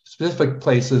 specific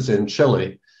places in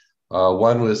Chile.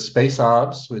 One was Space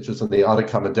Obs, which is in the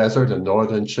Atacama Desert in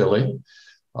northern Chile.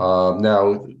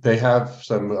 Now, they have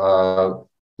some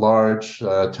large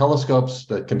telescopes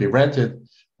that can be rented,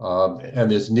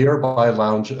 and there's nearby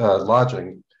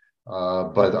lodging.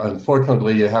 But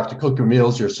unfortunately, you have to cook your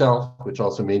meals yourself, which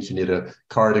also means you need a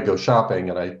car to go shopping,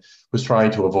 and I was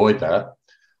trying to avoid that.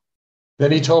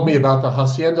 Then he told me about the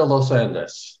Hacienda Los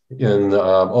Andes,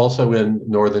 also in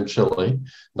northern Chile,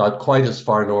 not quite as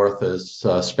far north as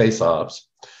Space Obs,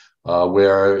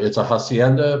 where it's a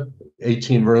hacienda,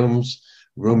 18 rooms,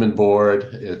 room and board.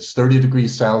 It's 30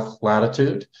 degrees south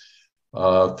latitude,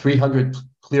 300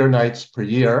 clear nights per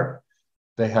year.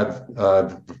 They have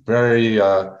very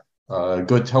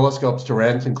good telescopes to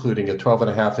rent, including a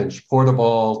 12.5-inch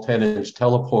portable, 10-inch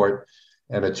teleport,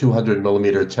 and a 200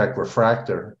 millimeter Tech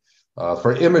refractor.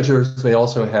 For imagers, they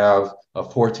also have a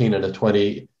 14 and a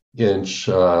 20-inch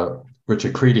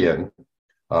Ritchie-Chrétien.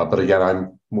 But again, I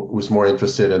was more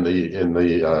interested in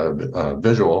the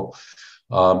visual.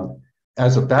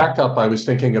 As a backup, I was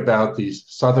thinking about the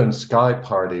Southern Sky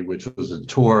Party, which was a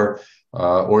tour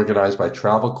organized by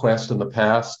Travel Quest in the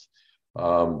past.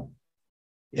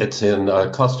 It's in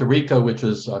Costa Rica, which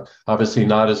is obviously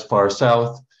not as far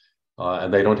south,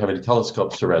 and they don't have any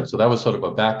telescopes to rent. So that was sort of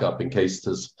a backup in case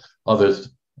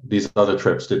these other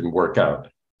trips didn't work out.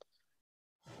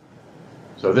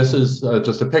 So this is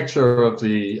just a picture of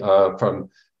from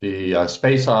the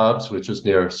Space Obs, which is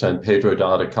near San Pedro de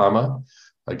Atacama.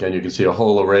 Again, you can see a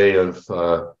whole array of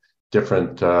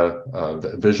different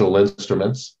visual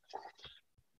instruments.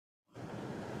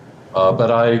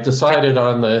 But I decided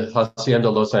on the Hacienda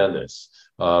Los Andes,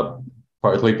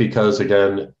 partly because,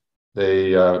 again,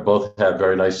 they both had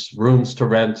very nice rooms to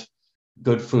rent,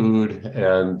 good food,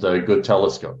 and good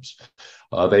telescopes.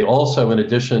 They also, in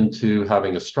addition to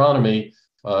having astronomy,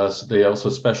 they also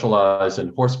specialize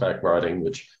in horseback riding,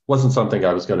 which wasn't something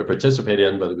I was going to participate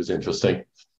in, but it was interesting.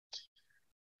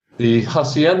 The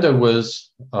Hacienda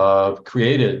was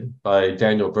created by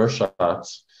Daniel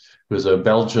Verschatz, who's a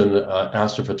Belgian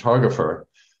astrophotographer,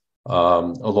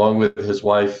 along with his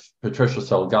wife, Patricia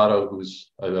Salgado,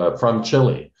 who's from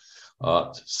Chile.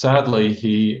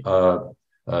 Sadly,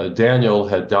 Daniel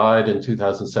had died in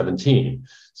 2017,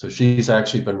 so she's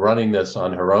actually been running this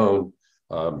on her own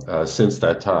since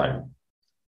that time.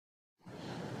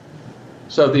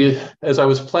 So as I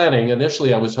was planning,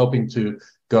 initially I was hoping to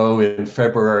go in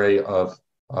February of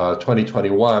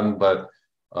 2021, but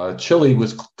Chile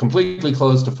was completely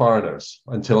closed to foreigners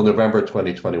until November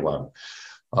 2021.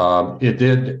 It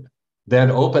did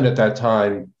then open at that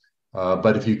time,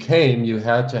 but if you came, you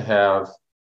had to have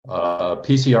a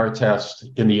PCR test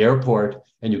in the airport,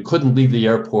 and you couldn't leave the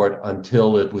airport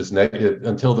until it was negative,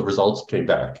 until the results came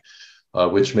back,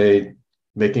 which made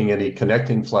making any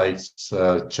connecting flights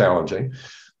challenging.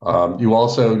 You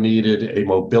also needed a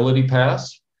mobility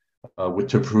pass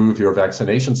to prove your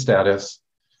vaccination status.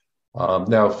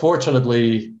 Now,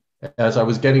 fortunately, as I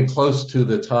was getting close to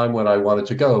the time when I wanted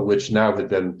to go, which now had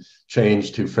been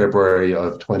changed to February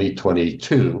of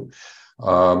 2022,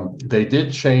 they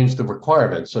did change the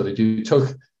requirements so that you took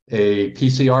a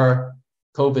PCR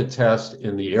COVID test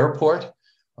in the airport,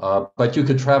 but you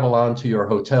could travel on to your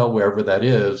hotel, wherever that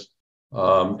is,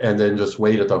 and then just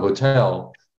wait at the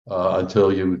hotel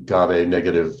until you got a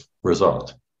negative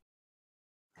result.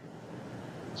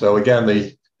 So again,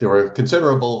 there were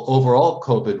considerable overall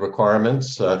COVID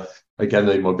requirements. Again,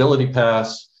 the mobility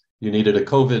pass, you needed a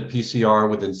COVID PCR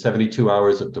within 72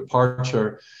 hours of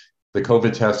departure, the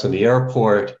COVID test in the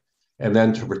airport, and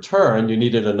then to return, you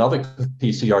needed another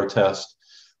PCR test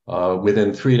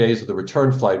within 3 days of the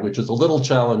return flight, which is a little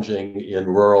challenging in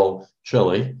rural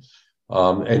Chile.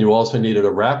 And you also needed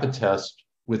a rapid test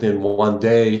within 1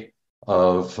 day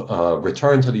of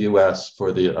return to the US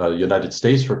for the United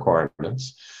States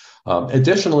requirements.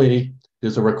 Additionally,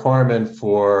 there's a requirement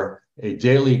for a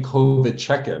daily COVID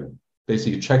check-in.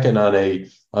 Basically, you check in on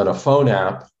a phone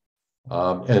app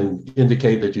and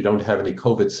indicate that you don't have any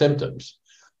COVID symptoms.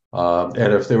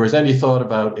 And if there was any thought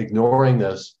about ignoring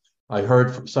this, I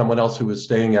heard from someone else who was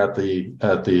staying at the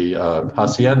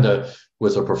Hacienda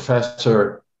was a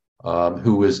professor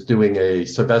who was doing a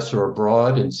semester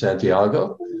abroad in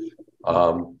Santiago.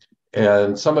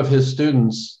 And some of his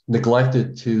students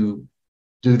neglected to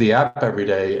do the app every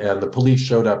day, and the police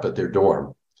showed up at their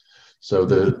dorm. So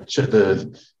the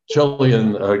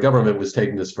Chilean government was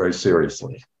taking this very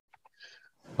seriously.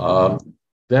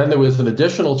 Then there was an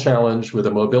additional challenge with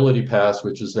a mobility pass,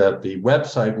 which is that the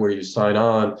website where you sign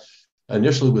on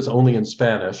initially was only in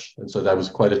Spanish. And so that was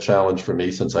quite a challenge for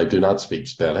me since I do not speak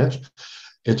Spanish.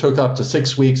 It took up to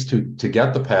 6 weeks to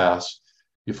get the pass.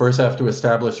 You first have to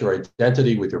establish your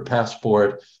identity with your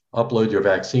passport, upload your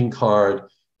vaccine card,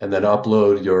 and then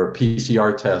upload your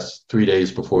PCR test 3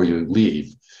 days before you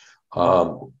leave.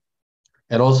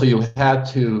 And also you had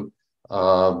to,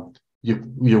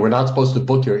 you were not supposed to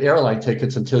book your airline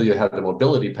tickets until you had the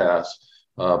mobility pass,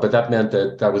 but that meant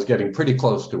that that was getting pretty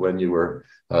close to when you were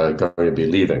going to be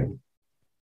leaving.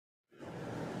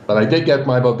 But I did get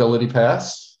my mobility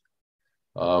pass,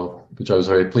 which I was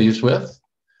very pleased with.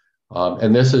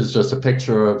 And this is just a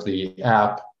picture of the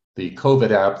app, the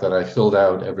COVID app that I filled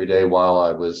out every day while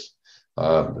I was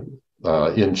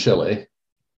in Chile.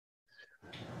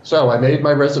 So I made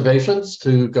my reservations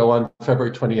to go on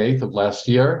February 28th of last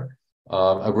year,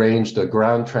 arranged a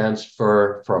ground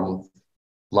transfer from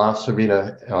La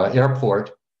Serena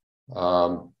Airport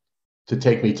to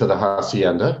take me to the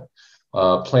Hacienda,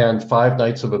 planned 5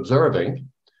 nights of observing.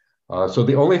 So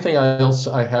the only thing else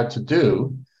I had to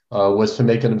do was to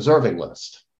make an observing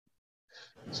list.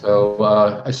 So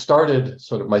I started,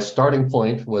 sort of my starting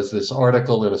point was this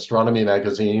article in Astronomy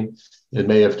magazine in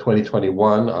May of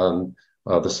 2021 on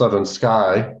the southern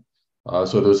sky.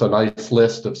 So there was a nice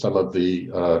list of some of the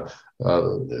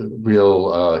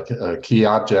real key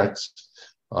objects,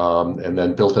 and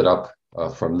then built it up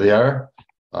from there.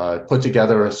 Put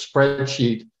together a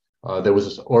spreadsheet that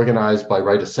was organized by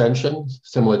right ascension,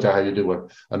 similar to how you do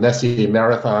a Messier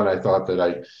marathon. I thought that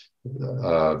I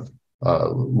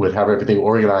would have everything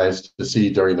organized to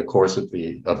see during the course of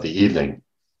the evening.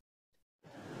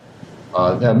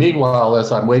 Now, meanwhile,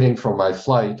 as I'm waiting for my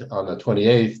flight on the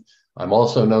 28th, I'm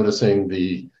also noticing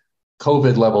the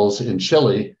COVID levels in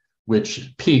Chile,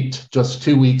 which peaked just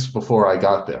 2 weeks before I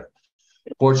got there.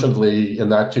 Fortunately, in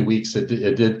that 2 weeks, it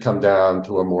did come down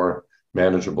to a more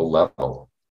manageable level.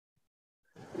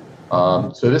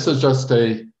 So this is just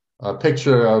a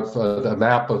picture of a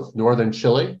map of northern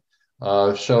Chile,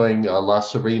 showing La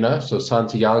Serena. So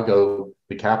Santiago,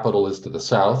 the capital, is to the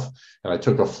south. And I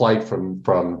took a flight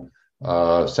from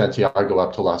Santiago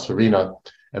up to La Serena,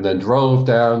 and then drove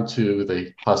down to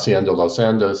the Hacienda Los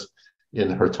Andes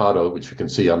in Hurtado, which you can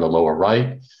see on the lower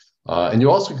right. And you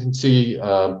also can see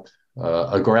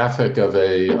a graphic of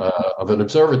an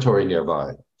observatory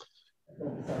nearby.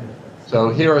 So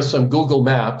here are some Google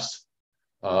Maps.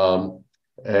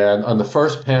 And on the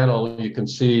first panel, you can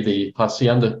see the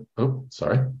hacienda. Oh,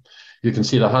 sorry. You can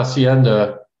see the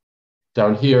hacienda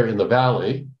down here in the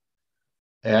valley.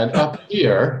 And up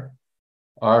here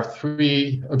are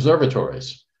 3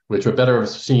 observatories, which are better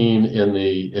seen in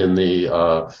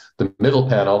the middle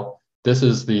panel. This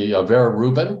is the Vera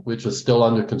Rubin, which is still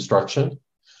under construction.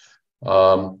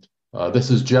 This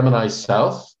is Gemini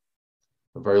South,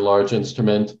 a very large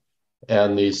instrument,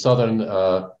 and the Southern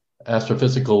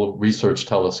Astrophysical Research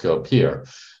Telescope here.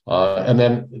 And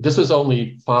then this is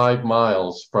only 5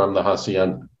 miles from the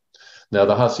Hacienda. Now,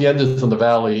 the Hacienda is in the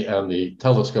valley and the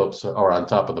telescopes are on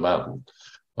top of the mountain.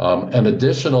 An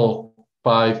additional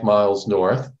 5 miles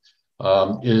north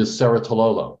is Cerro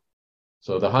Tololo.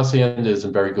 So the Hacienda is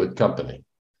in very good company.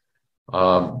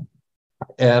 And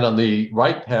on the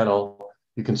right panel,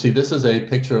 you can see this is a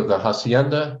picture of the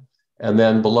Hacienda, and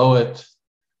then below it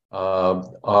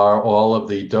are all of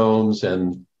the domes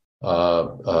and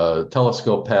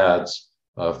telescope pads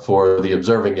for the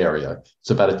observing area. It's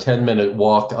about a 10-minute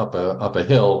walk up a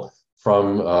hill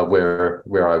from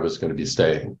where I was going to be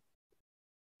staying.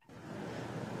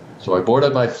 So I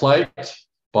boarded my flight,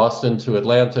 Boston to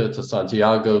Atlanta to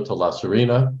Santiago to La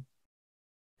Serena.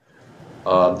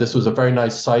 This was a very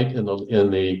nice site in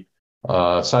the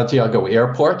Santiago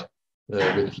airport,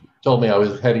 which told me I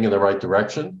was heading in the right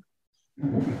direction.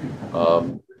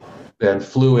 Then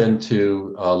flew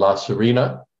into La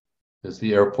Serena, is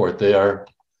the airport there.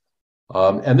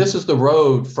 And this is the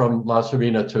road from La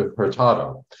Serena to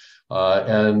Hurtado,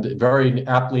 and very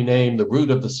aptly named the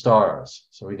Route of the Stars.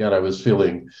 So again, I was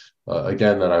feeling,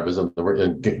 again, that I was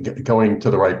going to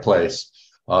the right place.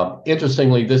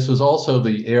 Interestingly, this was also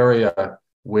the area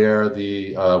where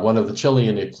the one of the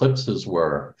Chilean eclipses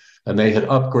were, and they had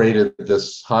upgraded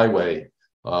this highway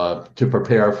to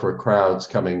prepare for crowds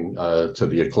coming to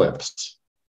the eclipse.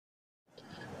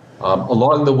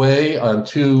 Along the way, on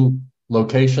 2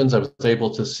 locations, I was able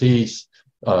to see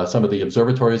some of the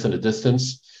observatories in a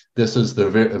distance. This is the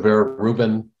Vera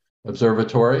Rubin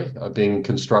Observatory being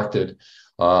constructed.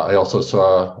 I also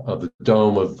saw the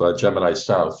dome of Gemini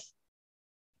South.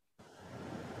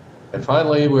 And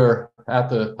finally, we're at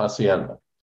the Hacienda,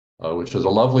 which is a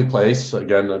lovely place.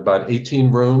 Again, about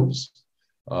 18 rooms,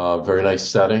 very nice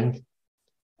setting.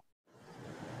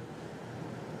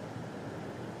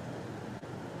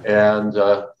 And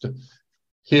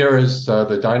here is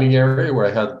the dining area where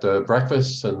I had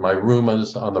breakfast, and my room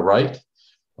is on the right.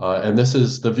 And this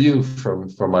is the view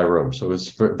from my room. So it was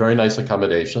very nice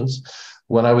accommodations.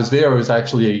 When I was there, it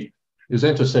was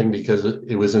interesting because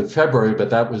it was in February, but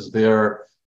that was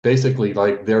basically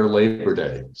like their Labor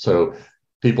Day. So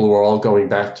people were all going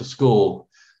back to school.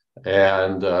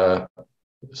 And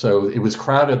so it was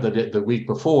crowded the week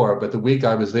before, but the week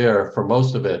I was there for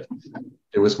most of it,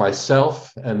 it was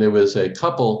myself and there was a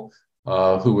couple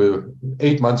who were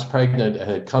 8 months pregnant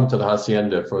and had come to the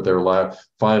Hacienda for their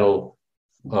final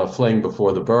fling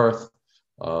before the birth.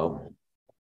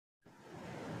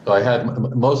 So I had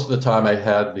most of the time I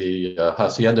had the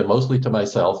hacienda mostly to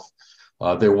myself.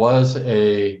 There was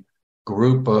a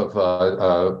group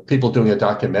of people doing a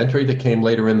documentary that came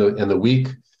later in the week.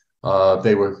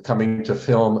 They were coming to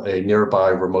film a nearby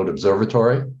remote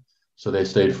observatory, so they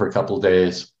stayed for a couple of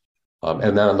days.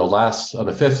 And then on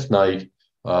the fifth night,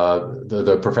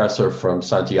 the professor from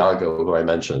Santiago, who I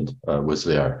mentioned, was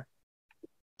there.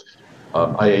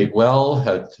 I ate well,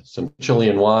 had some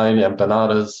Chilean wine,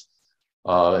 empanadas,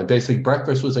 and basically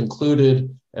breakfast was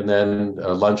included, and then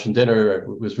lunch and dinner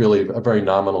was really a very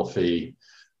nominal fee,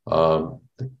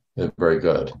 very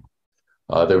good.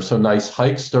 There were some nice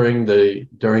hikes during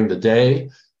the day.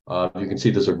 You can see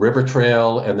there's a river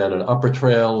trail and then an upper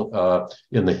trail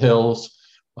in the hills.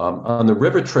 On the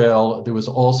river trail, there was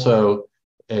also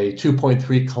a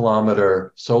 2.3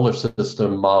 kilometer solar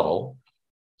system model.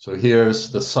 So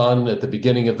here's the sun at the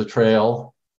beginning of the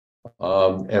trail,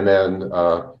 and then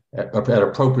at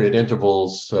appropriate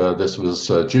intervals, this was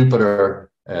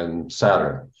Jupiter and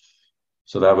Saturn.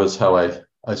 So that was how I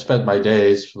spent my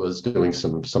days, was doing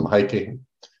some hiking.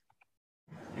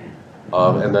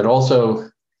 And then also,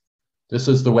 this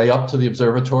is the way up to the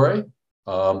observatory.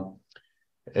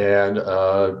 And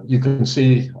you can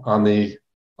see on the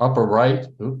upper right,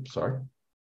 oops, sorry.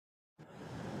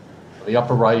 On the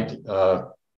upper right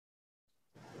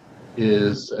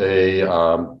is a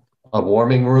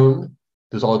warming room.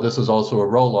 This is also a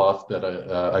roll-off that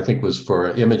I think was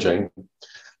for imaging.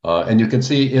 And you can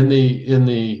see in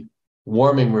the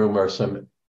warming room are some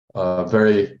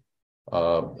very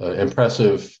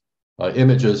impressive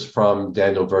images from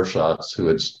Daniel Verschatz,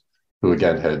 who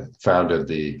again had founded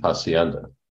the hacienda.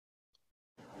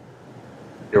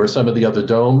 Here are some of the other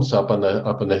domes up on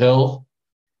the hill,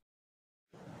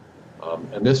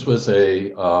 and this was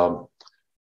a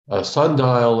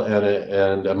sundial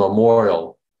and a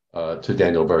memorial to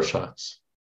Daniel Verschatz.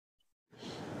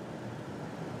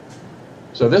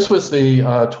 So this was the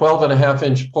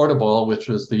 12.5-inch portable, which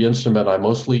was the instrument I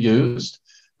mostly used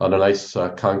on a nice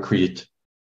concrete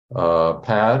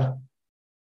pad.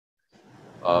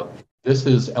 This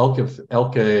is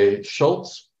Elke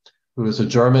Schultz, who is a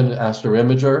German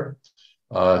astroimager.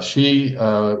 She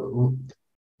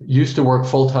used to work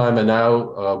full-time and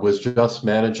now was just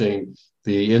managing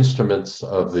the instruments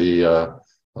of the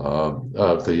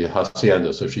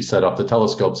hacienda. So she set up the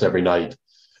telescopes every night.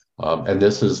 And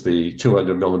this is the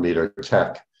 200 millimeter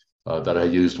tech that I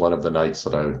used one of the nights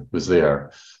that I was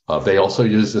there. They also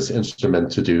use this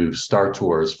instrument to do star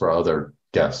tours for other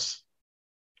guests.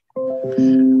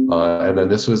 And then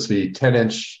this was the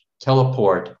 10-inch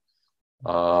teleport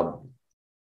that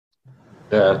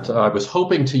I was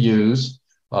hoping to use.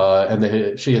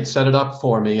 And she had set it up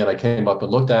for me, and I came up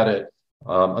and looked at it.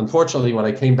 Unfortunately, when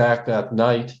I came back that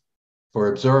night for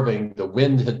observing, the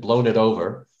wind had blown it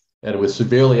over, and it was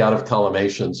severely out of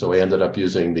collimation, so I ended up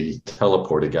using the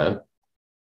teleport again.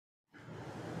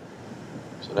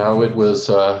 So now it was,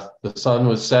 the sun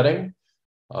was setting,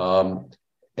 and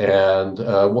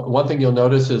one thing you'll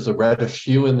notice is a reddish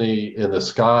hue in the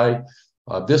sky.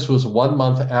 This was 1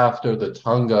 month after the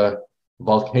Tonga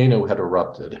volcano had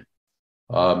erupted.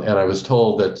 And I was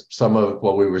told that some of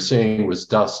what we were seeing was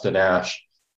dust and ash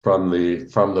from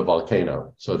the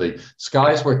volcano. So the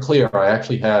skies were clear. I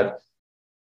actually had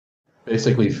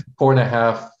basically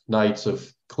 4.5 nights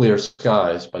of clear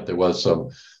skies, but there was some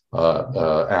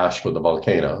ash from the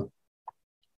volcano.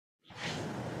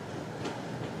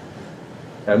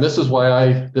 And this is why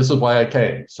I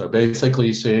came. So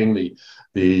basically, seeing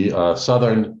the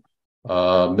southern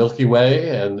Milky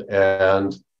Way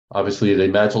and obviously the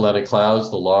Magellanic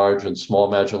Clouds, the large and small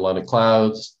Magellanic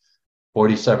Clouds,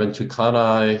 47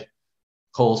 Tucanae,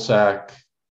 Coalsack,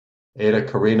 Eta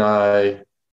Carinae,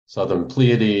 Southern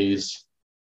Pleiades.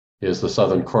 Here's the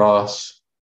Southern Cross.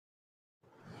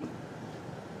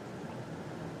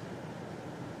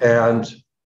 And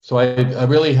so I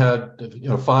really had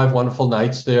 5 wonderful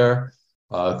nights there.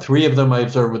 3 of them I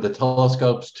observed with the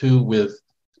telescopes, 2 with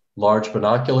large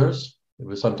binoculars. It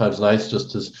was sometimes nice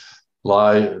just to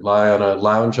lie on a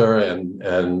lounger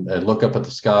and look up at the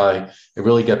sky and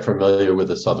really get familiar with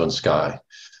the southern sky.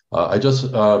 I just,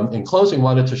 in closing,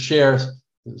 wanted to share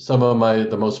some of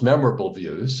the most memorable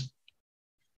views.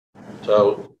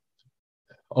 So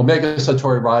Omega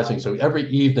Centauri rising. So every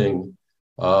evening,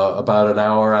 about an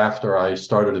hour after I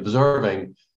started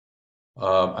observing,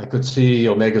 I could see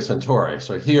Omega Centauri.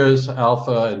 So here's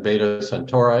Alpha and Beta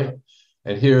Centauri,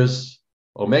 and here's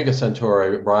Omega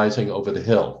Centauri rising over the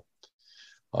hill.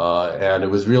 And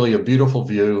it was really a beautiful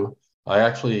view. I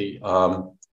actually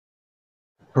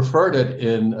preferred it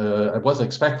I wasn't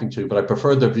expecting to, but I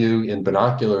preferred the view in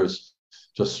binoculars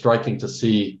just striking to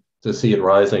see it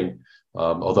rising.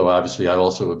 Although obviously I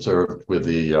also observed with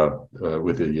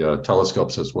the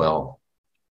telescopes as well.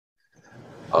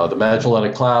 The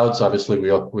Magellanic Clouds, obviously we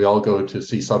all go to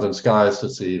see southern skies to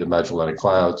see the Magellanic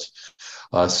Clouds.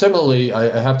 Similarly,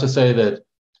 I have to say that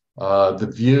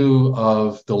the view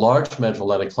of the Large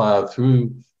Magellanic Cloud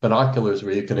through binoculars,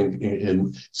 where you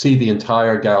can see the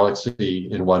entire galaxy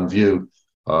in one view,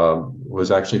 was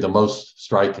actually the most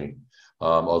striking.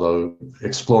 Although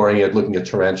exploring it, looking at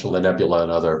Tarantula Nebula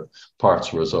and other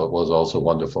parts was also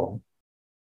wonderful.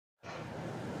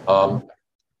 Some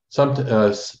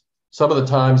of the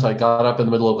times I got up in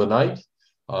the middle of the night,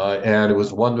 and it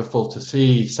was wonderful to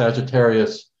see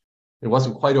Sagittarius. It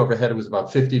wasn't quite overhead; it was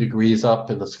about 50 degrees up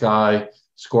in the sky.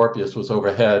 Scorpius was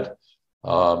overhead,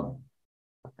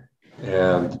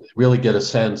 and really get a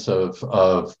sense of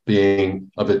it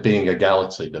being a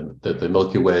galaxy, the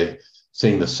Milky Way.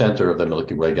 Seeing the center of the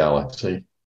Milky Way galaxy.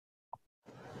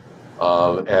 And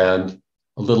a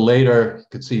little later, you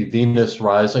could see Venus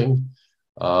rising,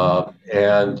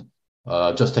 and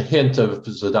just a hint of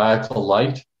zodiacal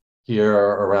light here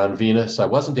around Venus. I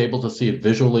wasn't able to see it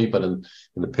visually, but in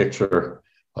the picture,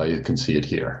 you can see it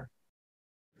here.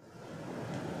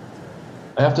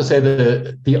 I have to say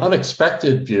that the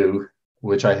unexpected view,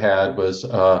 which I had, was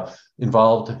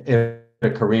involved Eta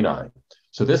Carinae.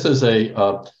 So this is a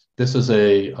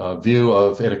view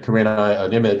of Eta Carinae,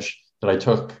 an image that I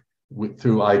took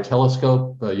through eye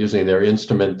telescope using their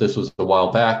instrument. This was a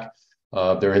while back,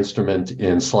 their instrument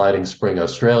in Sliding Spring,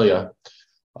 Australia.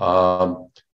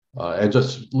 And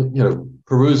just,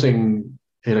 perusing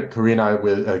Eta Carinae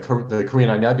with the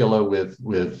Carinae Nebula with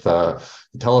the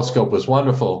telescope was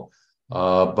wonderful.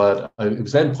 But it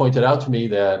was then pointed out to me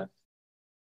that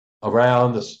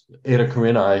around this Eta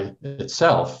Carinae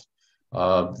itself,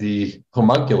 the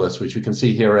homunculus, which you can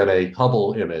see here in a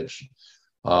Hubble image,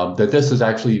 that this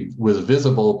was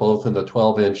visible both in the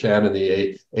 12-inch and in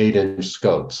the 8-inch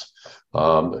scopes.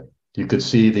 You could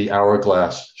see the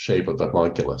hourglass shape of the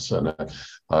homunculus, and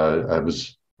I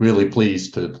was really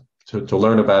pleased to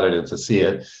learn about it and to see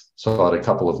it. Saw it a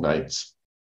couple of nights.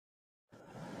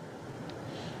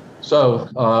 So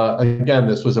again,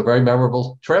 this was a very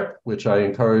memorable trip, which I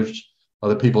encouraged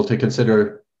other people to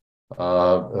consider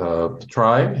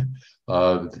trying.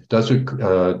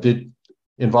 Did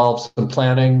involve some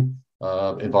planning,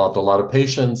 involved a lot of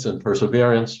patience and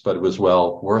perseverance, but it was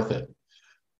well worth it.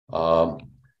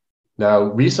 Now,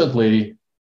 recently,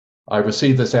 I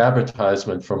received this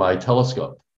advertisement for my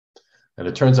telescope, and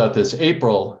it turns out this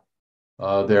April,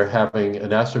 they're having an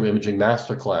astroimaging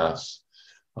masterclass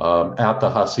at the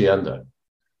Hacienda.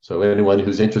 So anyone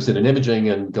who's interested in imaging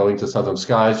and going to southern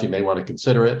skies, you may want to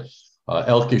consider it.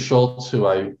 Elke Schultz, who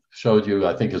I showed you,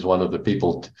 I think is one of the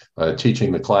people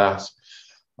teaching the class.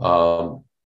 And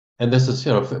this is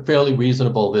fairly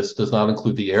reasonable. This does not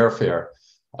include the airfare.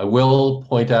 I will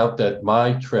point out that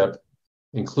my trip,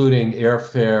 including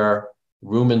airfare,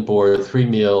 room and board, 3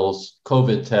 meals,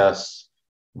 COVID tests,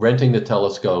 renting the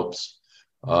telescopes,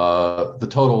 the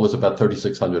total was about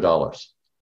 $3,600.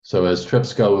 So as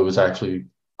trips go, it was actually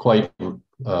quite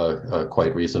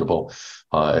reasonable,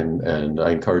 and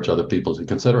I encourage other people to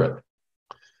consider it.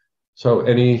 So,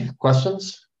 any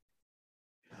questions?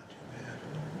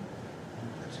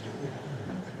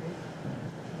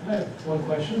 I have one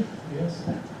question. Yes,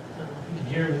 I don't know if you can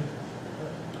hear me.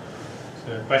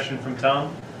 So, a question from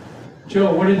Tom.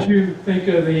 Joe, what did you think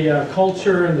of the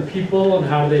culture and the people and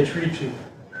how they treat you?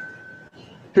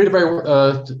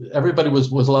 Everybody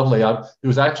was lovely. There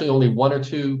was actually only 1 or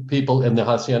 2 people in the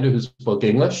Hacienda who spoke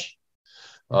English,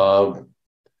 but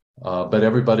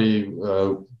everybody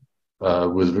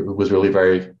was really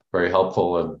very, very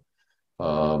helpful,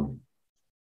 and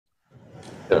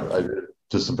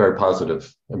just a very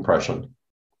positive impression.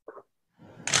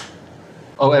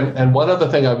 Oh, and one other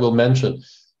thing I will mention,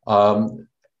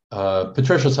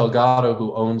 Patricia Salgado,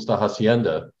 who owns the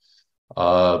Hacienda,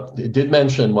 did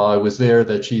mention while I was there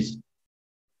that she's,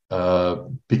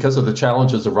 because of the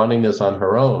challenges of running this on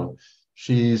her own,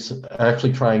 she's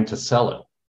actually trying to sell it.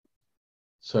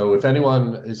 So if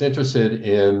anyone is interested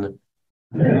in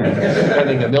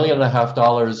spending $1.5 million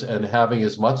and having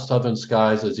as much southern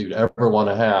skies as you'd ever want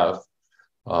to have,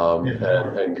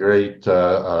 and great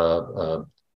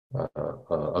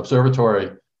observatory,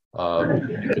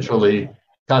 you can surely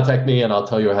contact me and I'll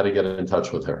tell you how to get in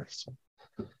touch with her. So.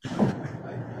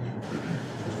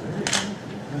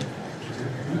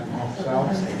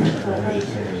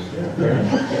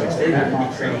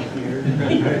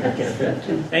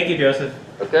 Thank you, Joseph.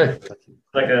 Okay.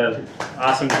 Like an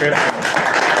awesome trip.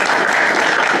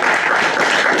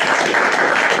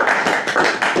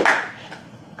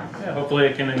 Yeah, hopefully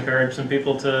it can encourage some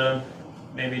people to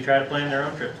maybe try to plan their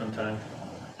own trip sometime.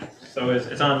 So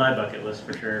it's on my bucket list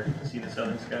for sure to see the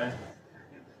southern sky.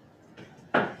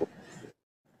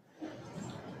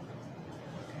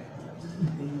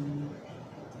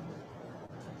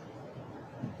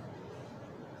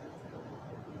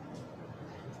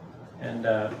 And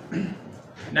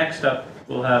next up,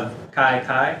 we'll have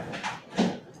Kai,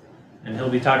 and he'll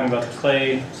be talking about the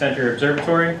Clay Center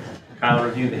Observatory. Kai will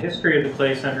review the history of the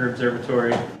Clay Center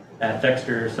Observatory at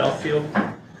Dexter Southfield,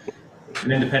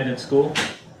 an independent school.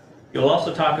 You'll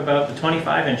also talk about the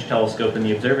 25-inch telescope in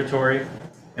the observatory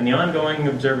and the ongoing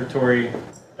observatory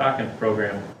document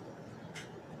program.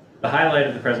 The highlight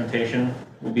of the presentation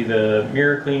will be the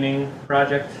mirror cleaning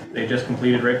project they just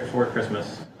completed right before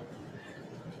Christmas.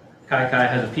 Kai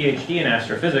has a PhD in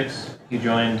astrophysics. He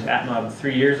joined ATMoB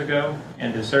 3 years ago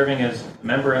and is serving as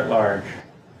member at large.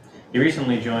 He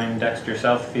recently joined Dexter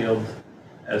Southfield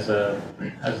as an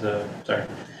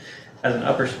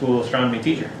upper school astronomy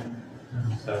teacher.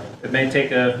 So it may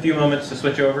take a few moments to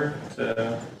switch over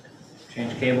to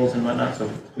change cables and whatnot, so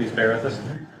please bear with us.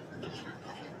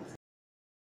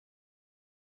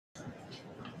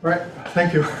 Right,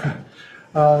 thank you.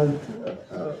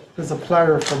 It's a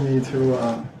pleasure for me to,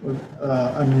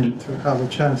 to have a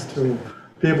chance to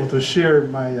be able to share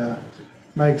my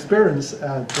experience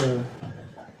at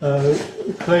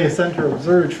Clay Center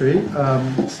Observatory.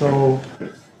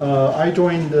 I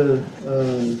joined the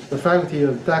faculty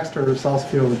of Dexter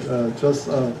Southfield just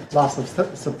last of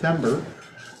September.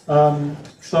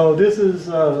 So this is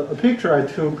a picture I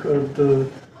took of the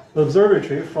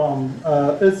observatory from,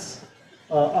 it's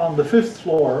on the 5th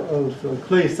floor of the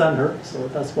Clay Center, so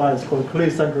that's why it's called Clay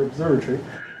Center Observatory.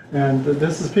 And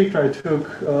this is a picture I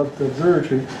took of the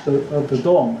observatory, of the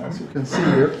dome, as you can see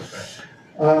here.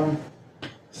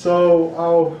 So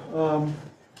I'll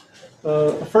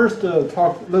first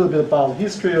talk a little bit about the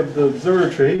history of the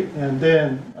observatory, and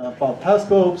then about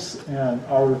telescopes and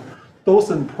our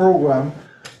docent program.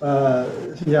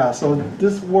 So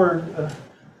this word,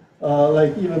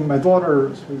 like even my daughter,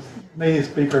 who's native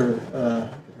speaker,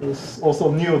 is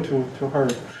also new to her.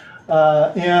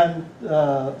 And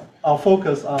I'll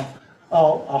focus on,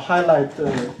 I'll highlight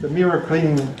the mirror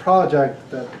cleaning project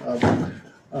that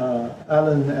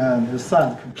Alan and his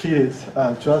son completed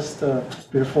just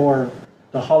before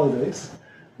the holidays.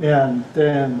 And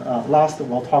then last,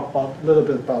 we'll talk about a little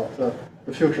bit about the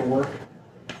future work,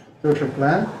 future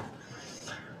plan.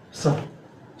 So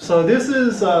this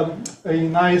is a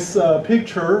nice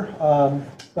picture of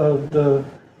the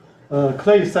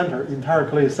Clay Center, entire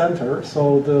Clay Center.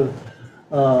 So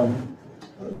the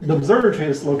observatory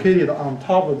is located on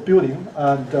top of the building,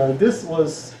 and this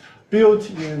was built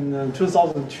in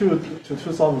 2002 to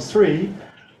 2003.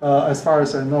 As far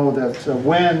as I know, that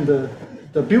when the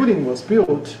building was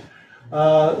built,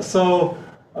 it's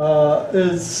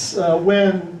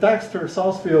when Dexter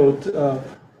Southfield,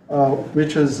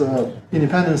 which is an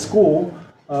independent school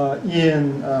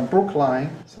in Brookline,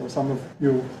 so some of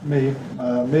you may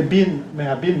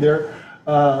have been there,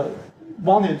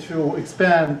 wanted to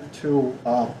expand to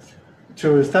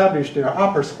establish their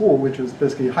upper school, which is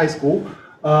basically high school,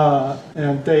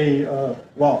 and they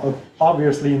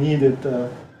obviously needed a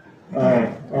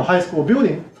high school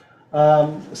building.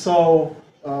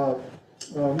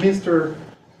 Mr.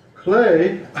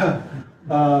 Clay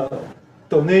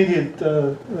donated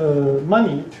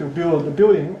money to build the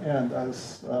building, and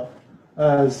as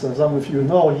some of you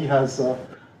know, he has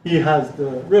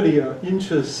really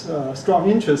strong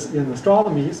interest in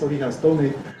astronomy. So he has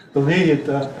donated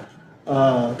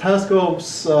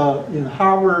telescopes in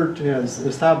Harvard. He has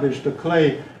established the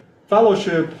Clay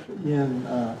Fellowship in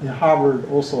Harvard.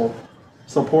 Also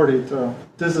supported.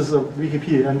 This is a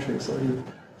Wikipedia entry. So he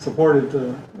supported.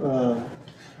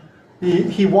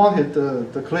 He wanted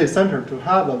the Clay Center to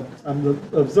have an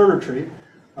observatory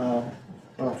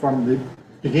from the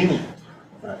beginning.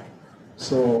 Right.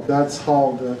 So that's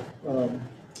how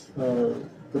the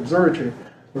observatory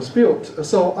was built.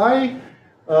 So I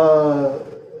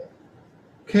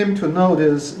came to know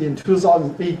this in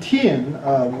 2018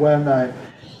 when I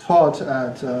taught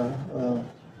at a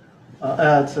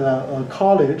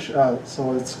college.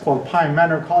 So it's called Pine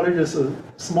Manor College. It's a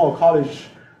small college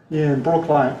in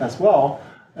Brookline as well.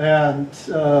 And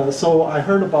so I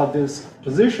heard about this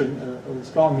position,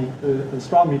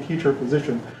 astronomy teacher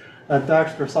position at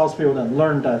Dexter Southfield, and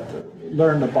learned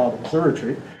about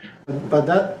observatory. But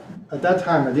at that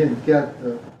time I didn't get.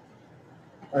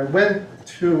 I went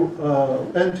to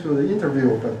the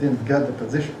interview, but didn't get the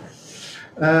position.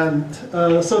 And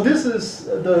so this is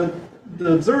the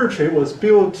observatory was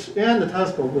built, and the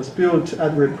telescope was built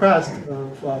at request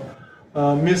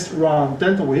Mr. Ron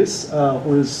Dentowitz,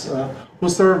 who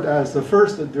served as the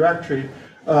first director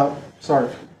of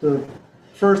the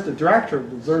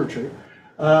observatory.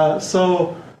 I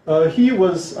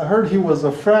heard he was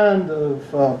a friend of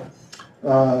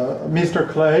Mr.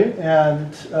 Clay,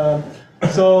 and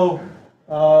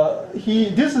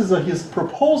this is his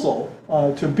proposal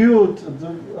to build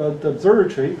the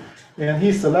observatory, and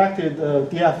he selected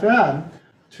DFM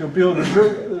to build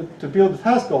the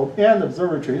telescope and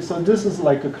observatory. So this is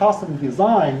like a custom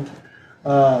designed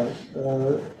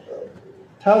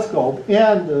telescope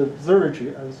and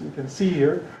observatory, as you can see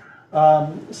here.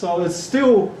 So it's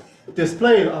still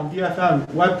displayed on DFM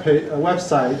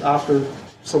website after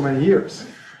so many years.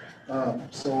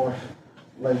 So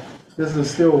like this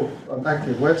is still an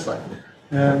active website,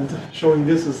 and showing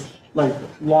this is like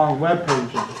long web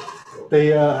page. They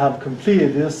have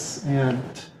completed this and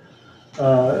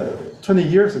 20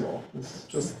 years ago. It's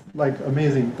just like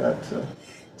amazing that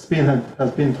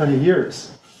has been 20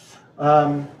 years.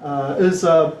 It's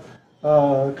a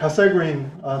Cassegrain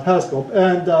telescope,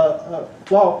 and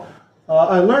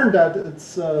I learned that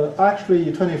it's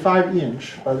actually 25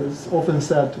 inch, but it's often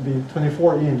said to be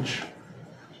 24 inch.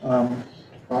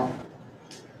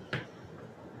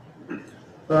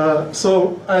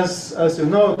 So as you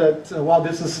know that while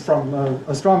this is from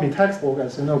astronomy textbook,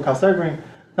 as you know, Cassegrain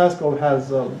telescope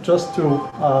has just to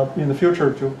in the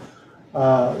future to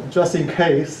just in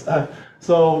case.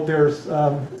 So there's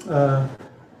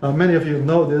many of you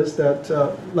know this that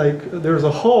like there's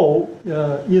a hole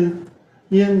in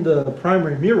the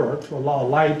primary mirror to allow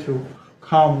light to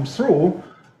come through.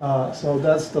 So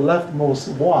that's the leftmost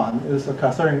one is a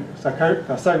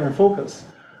Cassegrain focus.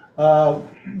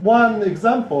 One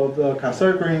example of the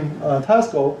Cassegrain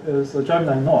telescope is the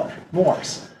Gemini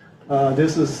North.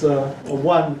 This is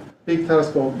one big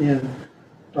telescope in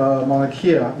Mauna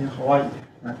Kea in Hawaii.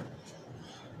 Right?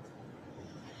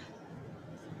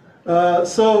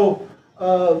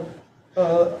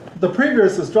 The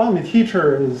previous astronomy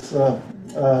teacher is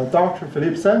Dr.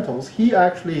 Philippe Santos. He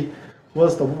actually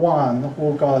was the one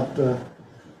who got the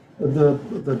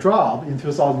job in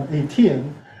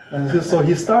 2018, and so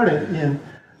he started in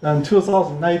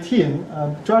 2019.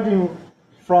 Judging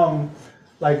from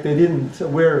like they didn't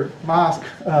wear mask,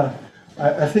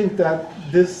 I think that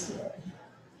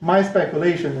my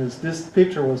speculation is this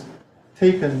picture was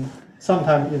taken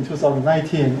sometime in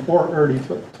 2019 or early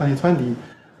 2020,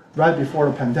 right before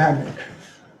the pandemic.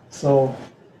 So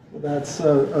that's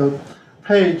a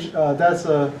page, that's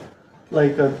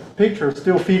like a picture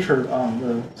still featured on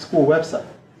the school website.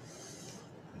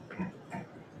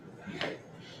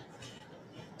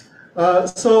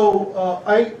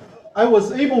 I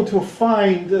was able to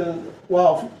find a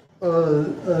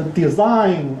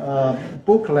design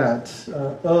booklet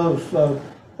of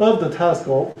the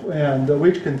telescope, and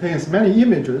which contains many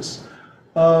images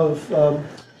of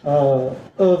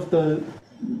the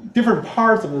different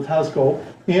parts of the telescope,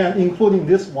 and including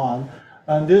this one.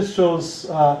 And this shows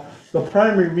the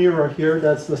primary mirror here.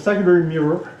 That's the secondary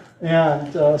mirror,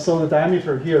 and so the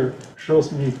diameter here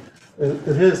shows me it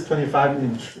is 25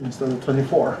 inch instead of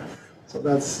 24. So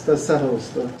that settles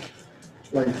the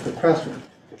question.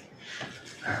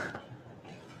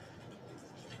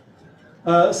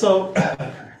 Sorry,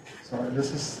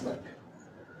 this is like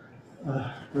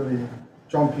really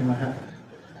jumping my head.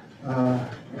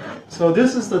 So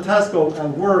this is the telescope at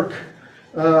work.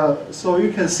 So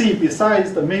you can see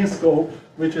besides the main scope,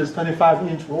 which is 25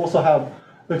 inch, we also have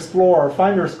Explorer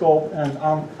finder scope, and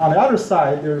on the other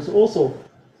side there's also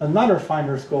another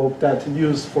finder scope that's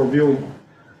used for viewing.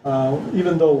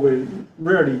 Even though we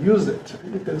rarely use it,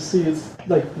 you can see it's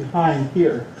like behind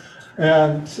here,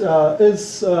 and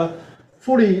it's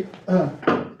fully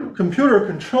computer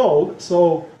controlled.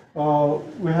 So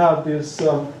we have this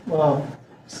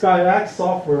SkyX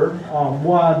software.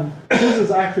 This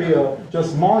is actually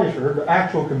just monitor. The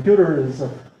actual computer is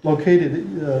located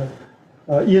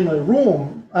in a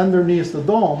room underneath the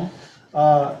dome,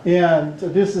 and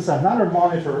this is another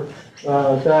monitor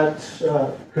that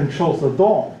controls the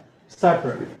dome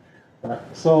separately.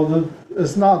 So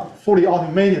it's not fully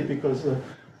automated because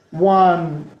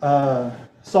one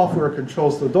software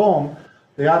controls the dome,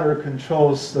 the other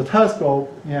controls the telescope,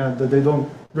 and they don't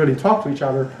really talk to each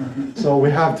other. So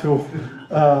we have to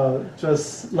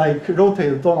just like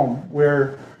rotate the dome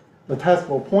where the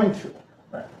telescope points to.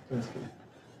 Right.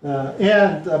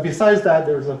 And besides that,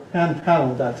 there's a hand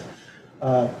panel that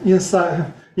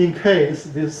inside, in case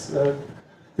this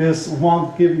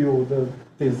won't give you the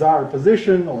desired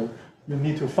position, or you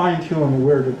need to fine tune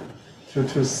where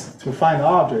to find the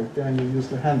object, then you use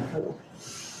the hand panel.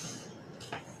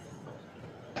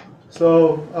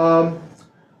 So,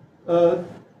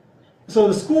 so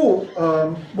the school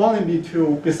wanted me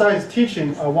to, besides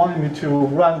teaching, wanted me to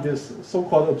run this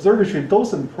so-called observatory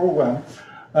docent program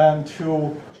and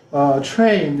to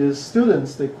train these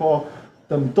students. They call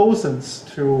them docents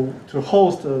to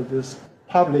host this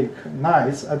public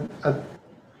nights.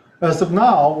 As of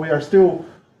now, we are still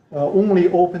only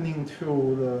opening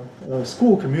to the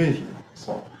school community.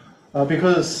 So,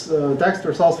 because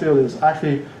Dexter Southfield is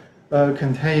actually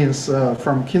contains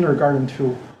from kindergarten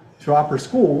to upper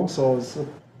school, so it's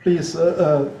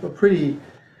a pretty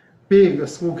big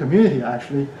school community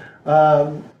actually.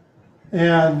 And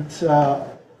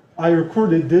I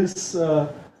recruited this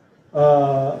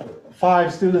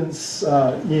 5 students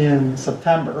in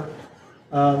September,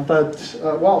 but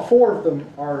well, 4 of them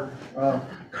are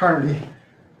currently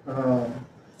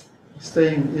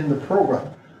staying in the program.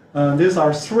 These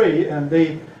are 3, and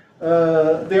they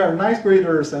are ninth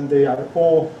graders, and they are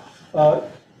all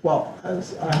well,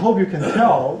 as I hope you can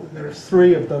tell, there's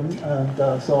 3 of them,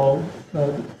 and so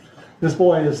this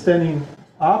boy is standing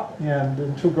up, and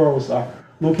the 2 girls are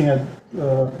looking at,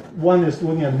 one is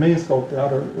looking at the main scope, the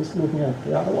other is looking at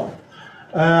the other one.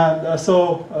 And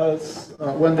so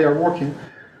when they are working,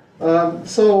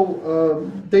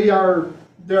 they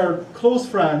are close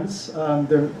friends.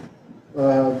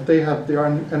 They are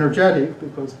energetic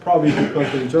because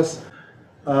they just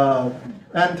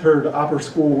entered upper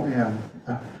school, and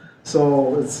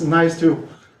so it's nice to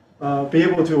be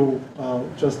able to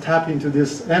just tap into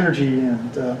this energy,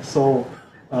 and so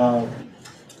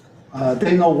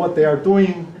they know what they are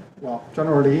doing, well,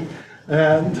 generally,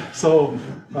 and so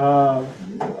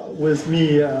with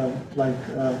me,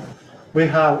 we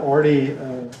have already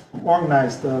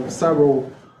organized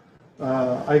several,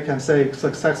 I can say,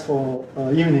 successful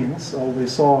evenings. So we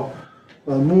saw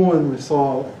the moon, we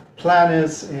saw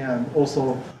planets, and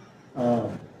also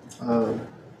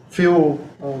few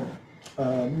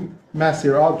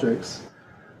massive objects.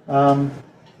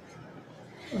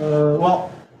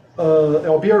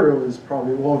 Alberio is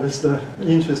probably always the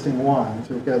interesting one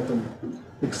to get them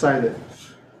excited.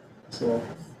 So.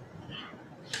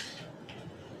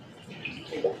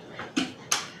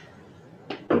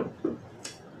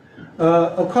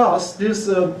 Of course, this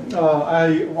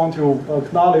I want to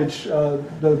acknowledge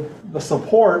the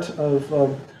support of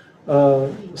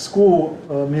school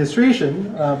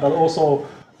administration, but also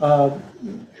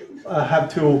I have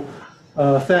to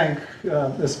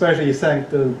especially thank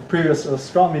the previous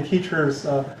astronomy teachers,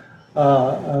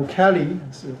 Kelly,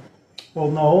 as you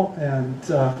all know, and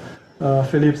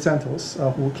Philippe Santos,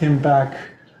 who came back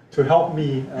to help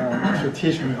me to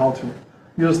teach me how to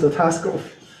use the telescope,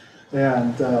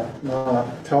 and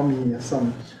tell me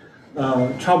some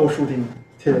troubleshooting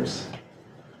tips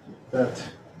that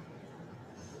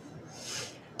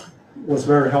was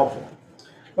very helpful.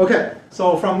 Okay,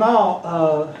 so from now,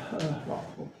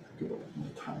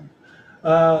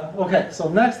 okay, so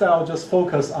next I'll just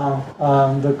focus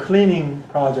on the cleaning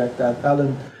project that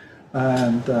Alan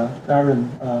and Aaron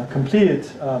completed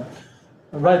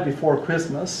right before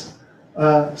Christmas.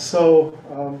 So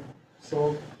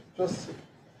just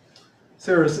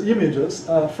series images.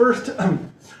 First,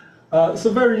 it's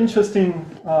a very interesting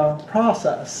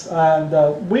process, and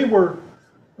we were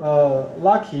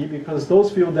lucky because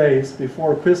those few days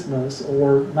before Christmas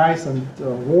were nice and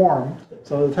warm.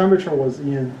 So the temperature was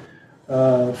in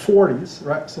 40s,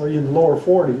 right? So in lower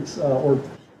 40s or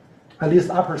at least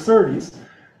upper 30s.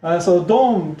 So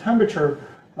dome temperature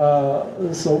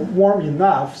is warm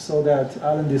enough so that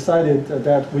Alan decided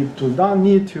that we do not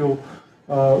need to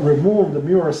remove the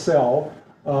mirror cell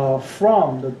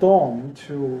from the dome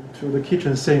to the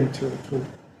kitchen sink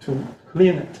to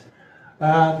clean it.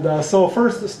 And so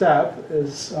first step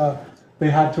is they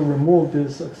had to remove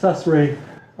this accessory,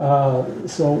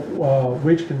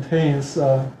 which contains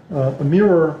a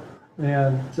mirror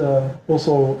and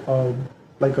also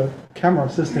like a camera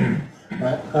system,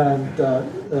 right? And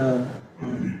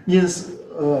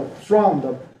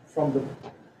from the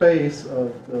base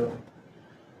of the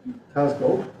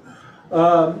telescope.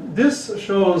 This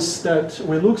shows that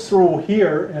we look through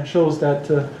here and shows that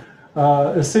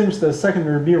it seems the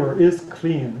secondary mirror is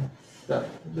clean. That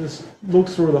this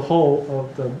looks through the hole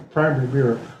of the primary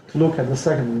mirror to look at the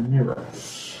secondary mirror.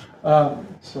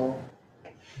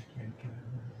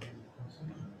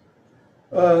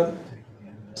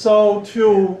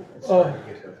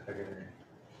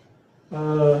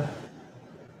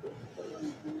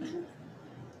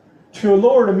 To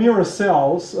lower the mirror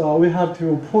cells, we have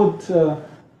to put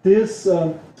this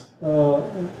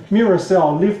mirror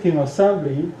cell lifting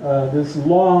assembly, this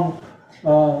long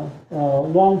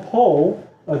pole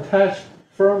attached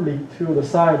firmly to the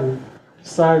side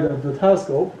side of the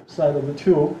telescope, side of the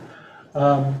tube.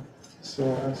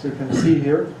 So as you can see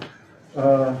here,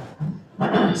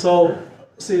 so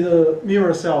see the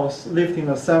mirror cells lifting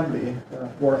assembly,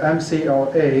 or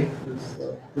MCLA is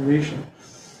the abbreviation,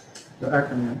 the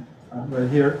acronym right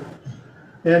here.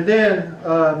 And then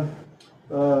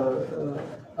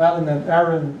Alan and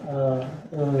Aaron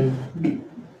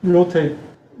rotate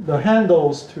the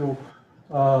handles to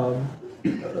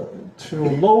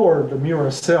lower the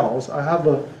mirror cells. I have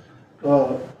a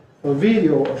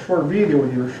short video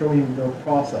here showing the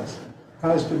process. It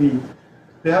has to be,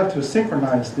 they have to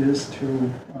synchronize this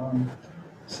to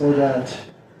so that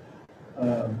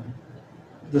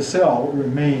the cell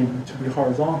remain to be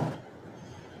horizontal.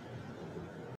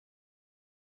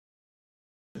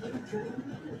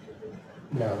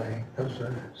 No, those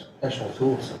are special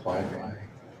tools supplied by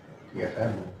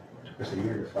TFM. It took us a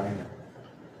year to find them.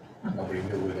 Nobody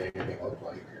knew what anything looked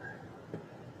like.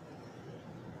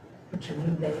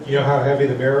 You know how heavy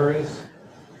the mirror is?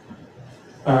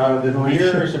 The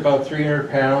mirror is about 300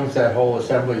 pounds. That whole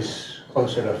assembly's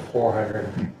closer to 400.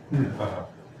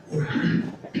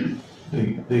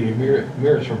 The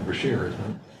mirror's from Brashear,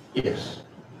 isn't it? Yes.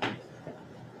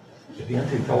 The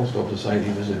Antique Telescope Society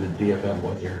visited DFM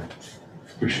 1 year,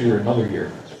 Brashear another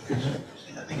year.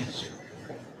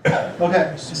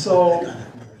 Okay, so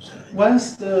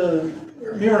once the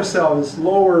mirror cell is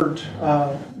lowered,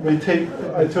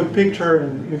 I took picture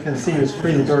and you can see it's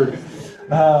pretty dirty.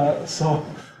 So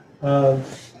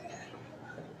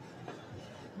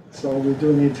we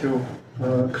do need to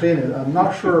clean it. I'm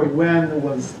not sure when it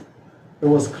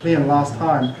was cleaned last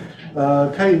time.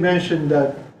 Kelly mentioned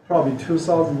that probably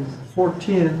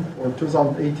 2014 or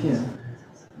 2018.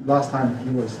 Last time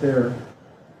he was there,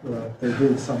 they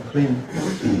did some cleaning.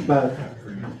 But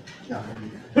yeah,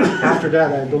 after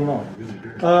that I don't know.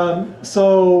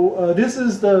 So this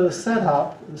is the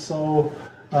setup. So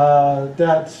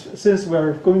that since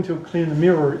we're going to clean the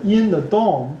mirror in the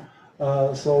dome,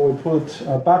 so we put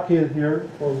a bucket here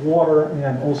for water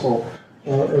and also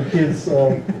a kid's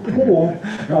pool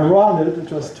around it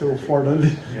just for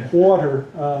the water,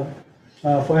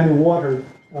 for any water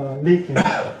leaking,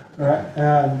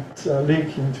 and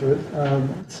leak into it.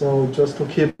 So just to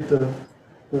keep the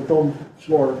dome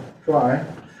floor dry.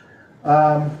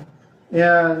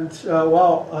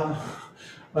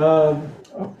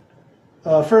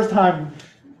 First time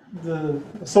the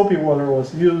soapy water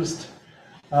was used,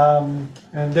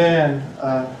 and then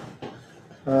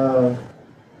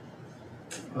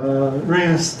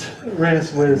rinsed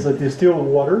with distilled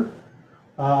water,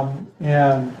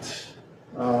 and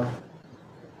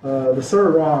the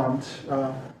third round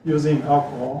using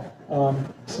alcohol.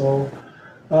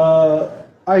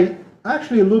 I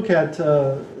actually look at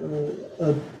a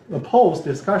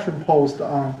discussion post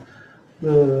on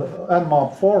the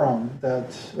ATMoB forum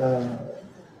that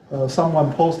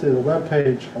someone posted a web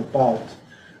page about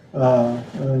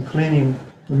cleaning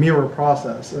the mirror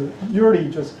process. Usually,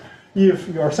 just if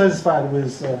you are satisfied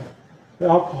with the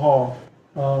alcohol,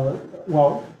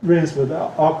 rinse with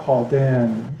alcohol,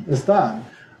 then it's done.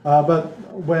 But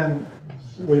when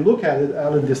we look at it,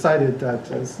 Alan decided that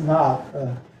it's not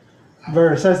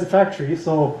very satisfactory,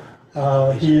 so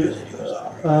he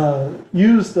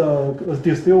used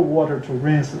distilled water to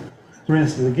rinse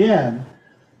it again,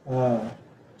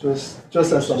 just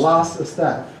as the last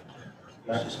step.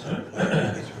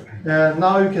 And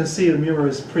now you can see the mirror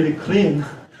is pretty clean,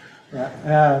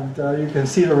 and you can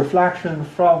see the reflection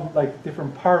from like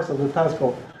different parts of the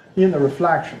telescope in the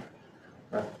reflection.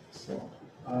 So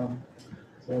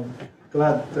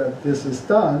glad that this is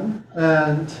done.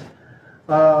 And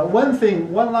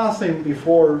one last thing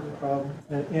before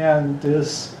end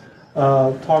this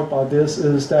talk about this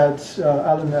is that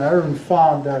Alan and Aaron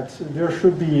found that there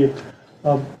should be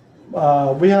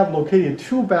we have located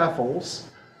two baffles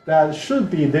that should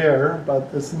be there, but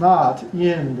it's not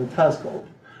in the telescope.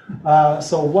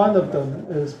 So one of them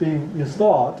is being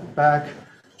installed back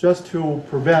just to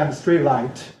prevent stray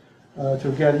light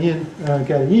to get in.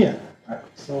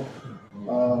 So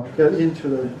get into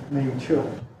the main tube.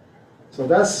 So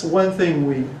that's one thing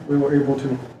we were able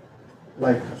to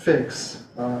fix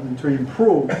to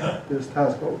improve this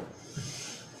telescope.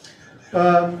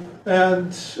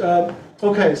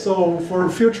 Okay, so for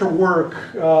future work,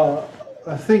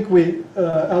 I think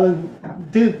Alan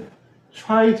did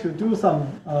try to do some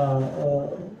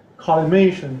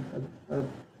collimation.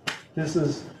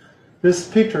 This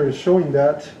picture is showing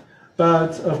that,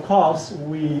 but of course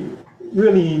we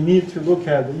really need to look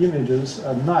at the images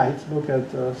at night, look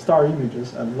at star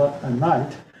images at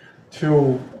night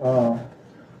to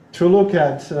to look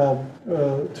at, to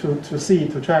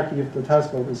check if the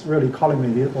telescope is really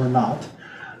collimated or not.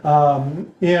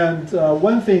 And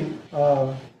one thing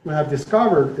we have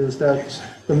discovered is that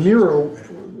the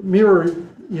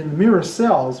in mirror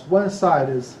cells, one side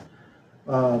is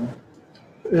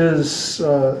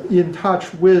in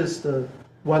touch with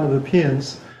one of the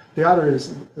pins, the other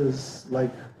is like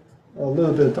a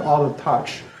little bit out of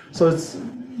touch. So it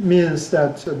means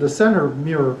that the center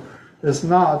mirror is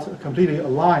not completely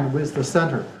aligned with the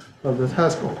center of the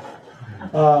telescope.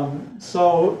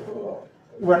 So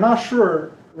we're not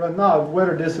sure right now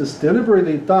whether this is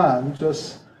deliberately done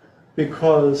just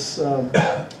because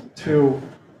to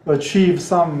achieve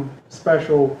some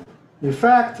special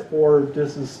effect, or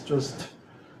this is just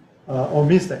a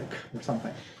mistake or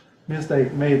something.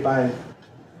 Mistake made by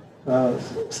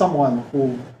someone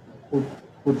who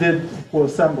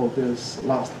assembled this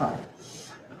last time.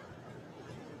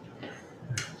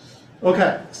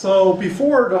 Okay, so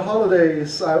before the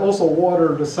holidays, I also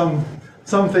ordered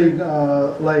something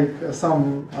like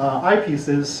some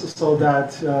eyepieces, so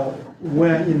that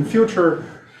when in future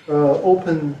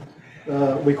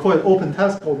we call it open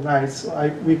telescope nights,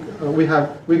 we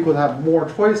could have more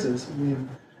choices in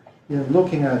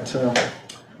looking at.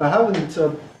 I haven't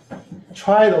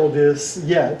tried all this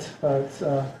yet, but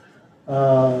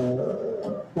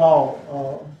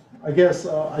I guess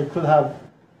I could have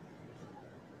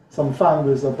some fun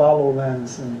with a bottle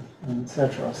lens and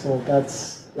etc. So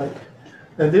that's like,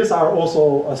 and these are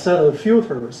also a set of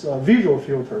filters, visual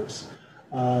filters.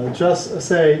 Just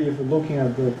say if you're looking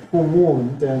at the full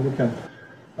moon, then you can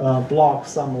block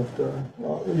some of the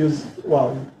use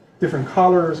different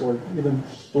colors, or even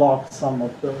block some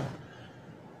of the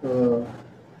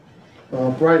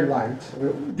bright light. We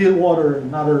did order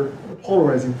another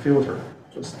polarizing filter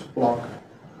just to block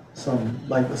some,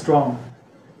 like the strong,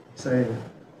 say,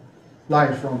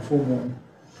 light from full moon.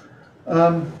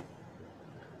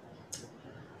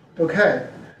 Okay,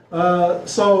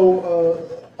 so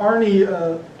Arnie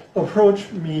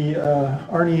approached me,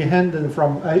 Arnie Hendon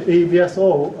from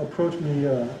AVSO approached me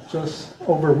just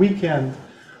over weekend,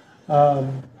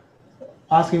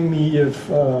 asking me if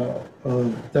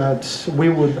that we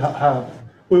would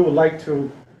like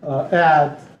to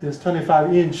add this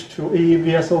 25-inch to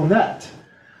AVSO net.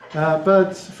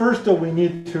 But first we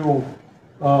need to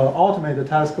automate the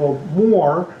telescope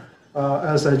more.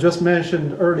 As I just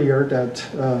mentioned earlier, that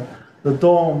the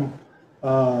dome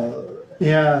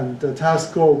and the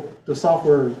telescope, the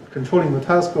software controlling the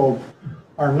telescope,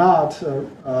 are not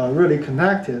really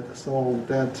connected, so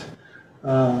that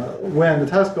when the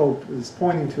telescope is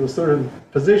pointing to a certain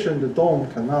position, the dome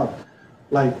cannot,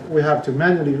 like, we have to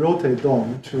manually rotate the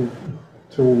dome to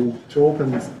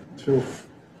open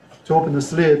the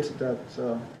slit that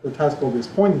the telescope is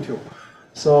pointing to.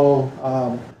 So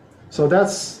so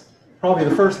that's probably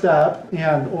the first step,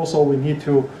 and also we need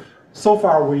to. So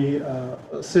far, we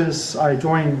since I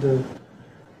joined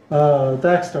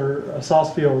Dexter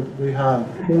Southfield, we have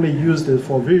only used it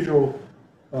for visual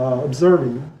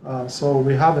observing. So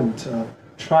we haven't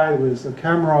tried with the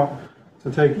camera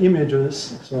to take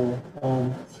images. So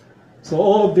so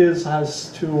all of this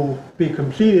has to be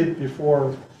completed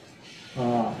before,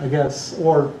 I guess,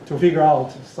 or to figure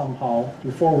out somehow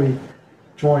before we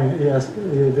join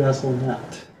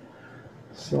AVSO.net.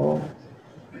 So.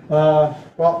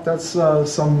 Well, that's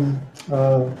some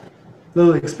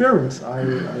little experience I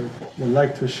would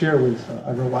like to share with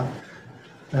everyone.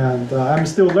 And I'm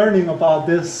still learning about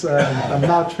this. I'm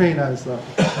not trained as an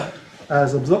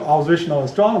observational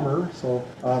astronomer, so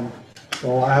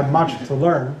so I have much to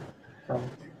learn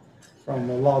from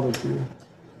a lot of you.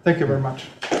 Thank you very much.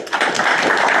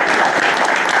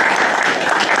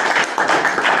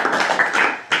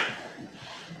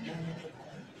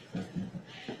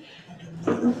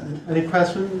 Any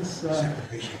questions?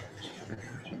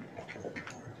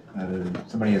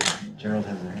 Somebody, Gerald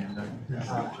has their hand up.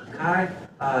 Hi,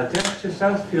 Dexter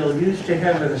Southfield used to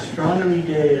have an astronomy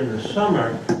day in the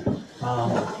summer.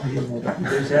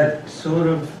 Is that sort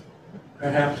of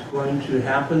perhaps going to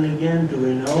happen again? Do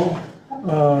we know?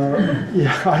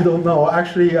 Yeah, I don't know.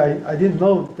 Actually, I didn't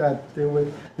know that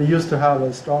they used to have an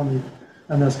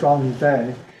astronomy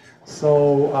day.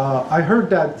 So I heard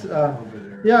that.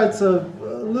 Yeah, it's a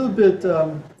little bit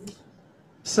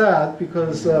sad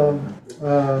because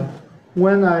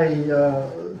when I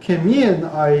came in,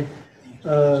 I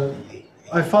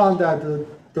found that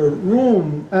the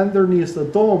room underneath the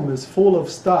dome is full of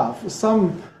stuff.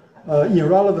 Some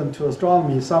irrelevant to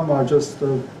astronomy, some are just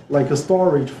like a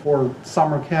storage for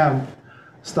summer camp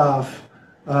stuff.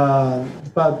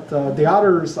 But the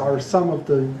others are some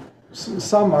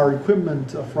are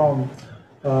equipment from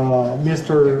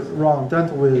Mr. Ron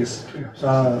Dentowitz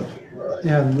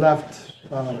and left.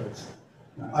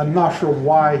 I'm not sure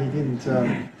why he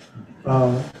didn't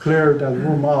clear that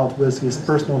room out with his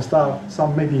personal stuff.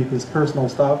 Maybe his personal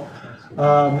stuff,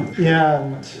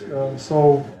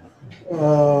 so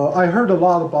I heard a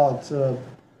lot about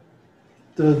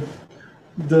the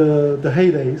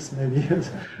heydays maybe,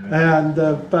 and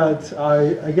but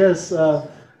I guess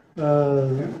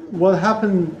what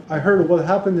happened. I heard what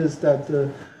happened is that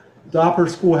the upper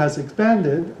school has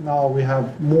expanded. Now we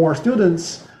have more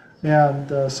students, and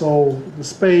so the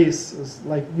space is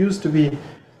like used to be.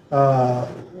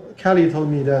 Kelly told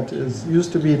me that it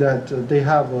used to be that they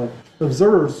have a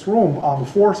observer's room on the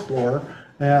 4th floor,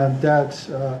 and that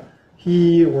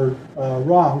he or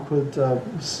Ron could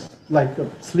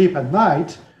sleep at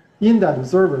night in that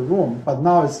observer room, but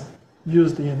now it's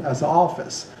used as an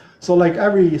office. So like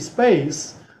every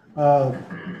space, for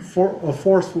a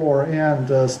 4th floor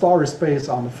and storage space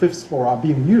on the 5th floor are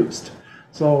being used.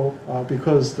 So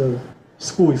because the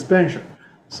school expansion.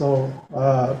 So,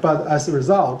 but as a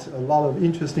result, a lot of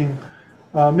interesting,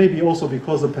 maybe also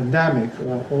because of pandemic,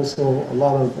 also a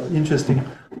lot of interesting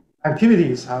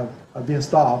activities have been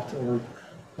stopped or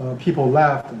people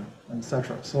left, and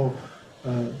etc. So,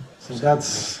 so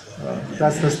that's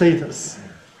the status.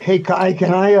 Hey, Kai,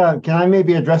 can I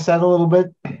maybe address that a little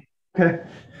bit? Okay.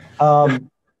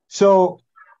 So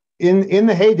in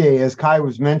the heyday, as Kai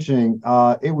was mentioning,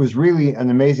 it was really an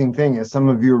amazing thing, as some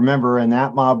of you remember, and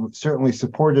ATMoB certainly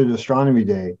supported Astronomy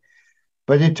Day.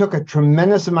 But it took a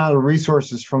tremendous amount of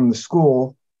resources from the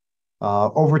school,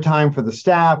 overtime for the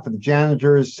staff, for the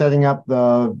janitors, setting up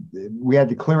we had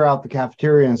to clear out the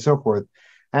cafeteria and so forth.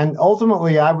 And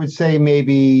ultimately, I would say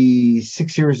maybe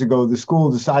 6 years ago, the school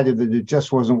decided that it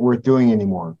just wasn't worth doing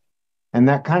anymore. And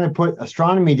that kind of put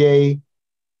Astronomy Day,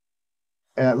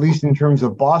 at least in terms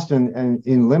of Boston, and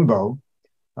in limbo.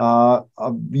 A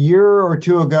year or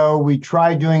two ago, we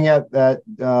tried doing it at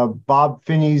Bob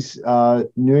Finney's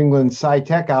New England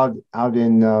Sci-Tech out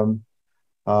in,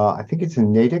 I think it's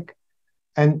in Natick.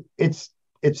 And it's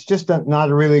just not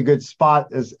a really good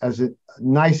spot as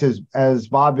nice as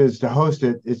Bob is to host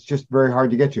it. It's just very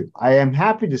hard to get to. I am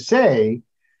happy to say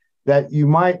that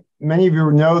many of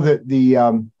you know that the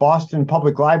Boston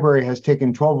Public Library has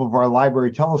taken 12 of our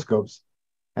library telescopes.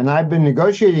 And I've been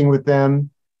negotiating with them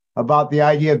about the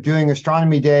idea of doing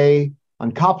Astronomy Day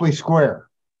on Copley Square,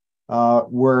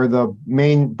 where the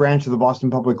main branch of the Boston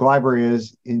Public Library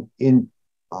is.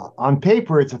 On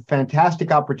paper, it's a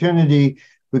fantastic opportunity.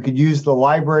 We could use the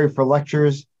library for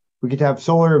lectures. We could have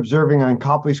solar observing on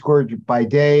Copley Square by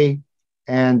day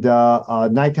and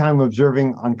nighttime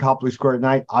observing on Copley Square at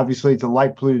night. Obviously, it's a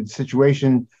light polluted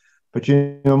situation, but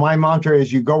my mantra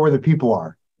is you go where the people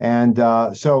are. And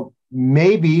so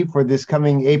maybe for this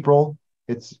coming April,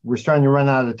 we're starting to run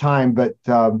out of time, but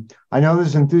I know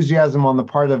there's enthusiasm on the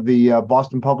part of the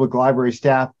Boston Public Library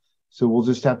staff, so we'll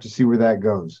just have to see where that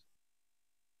goes.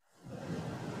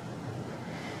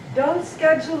 Don't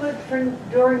schedule it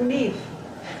during NEAF.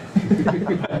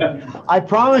 I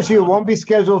promise you it won't be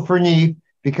scheduled for NEAF,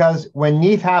 because when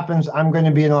NEAF happens, I'm going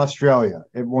to be in Australia.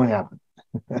 It won't happen.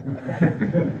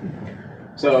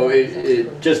 So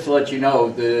just to let you know,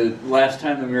 the last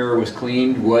time the mirror was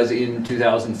cleaned was in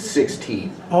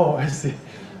 2016. Oh, I see.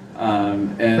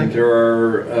 And there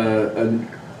are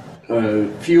a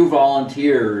few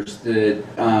volunteers that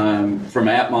from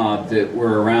ATMoB that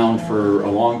were around for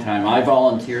a long time. I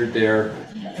volunteered there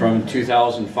from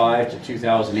 2005 to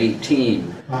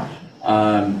 2018.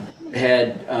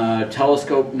 Had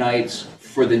telescope nights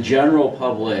for the general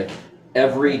public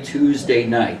every Tuesday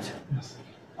night.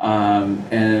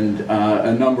 And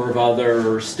a number of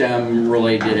other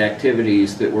STEM-related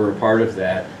activities that were a part of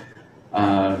that.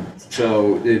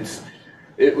 So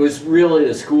it was really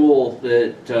the school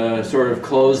that sort of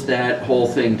closed that whole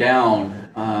thing down,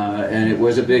 and it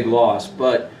was a big loss.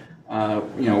 But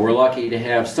we're lucky to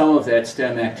have some of that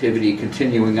STEM activity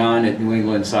continuing on at New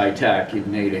England Sci-Tech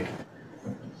in Natick.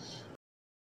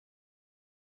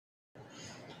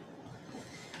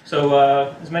 So,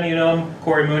 as many of you know, I'm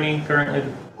Corey Mooney, currently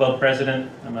the club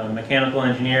president. I'm a mechanical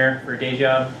engineer for a day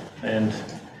job, and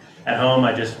at home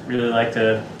I just really like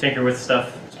to tinker with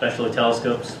stuff, especially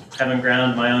telescopes. Haven't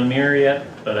ground my own mirror yet,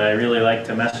 but I really like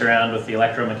to mess around with the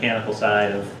electromechanical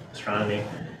side of astronomy,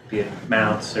 be it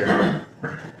mounts or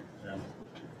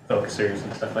focusers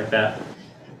and stuff like that.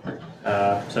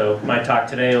 So my talk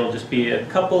today will just be a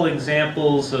couple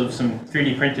examples of some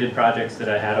 3D printed projects that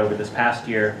I had over this past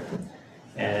year,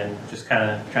 and just kind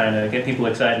of trying to get people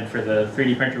excited for the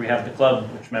 3D printer we have at the club,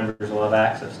 which members will have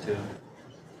access to.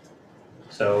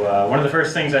 So one of the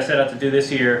first things I set out to do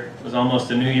this year was almost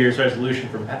a New Year's resolution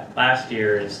from last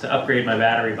year, is to upgrade my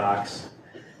battery box.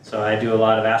 So I do a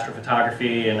lot of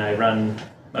astrophotography, and I run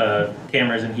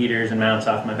cameras and heaters and mounts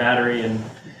off my battery. And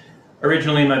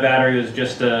originally my battery was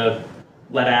just a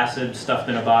lead acid stuffed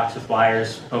in a box with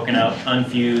wires poking out,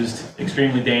 unfused,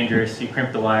 extremely dangerous. You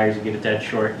crimp the wires, you get a dead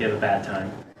short, you have a bad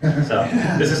time. So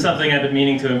this is something I've been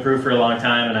meaning to improve for a long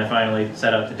time, and I finally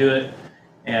set out to do it.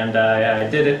 And I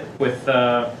did it with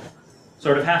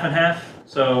sort of half and half.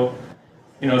 So,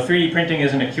 3D printing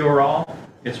isn't a cure-all.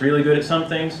 It's really good at some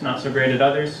things, not so great at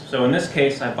others. So in this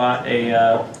case, I bought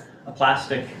a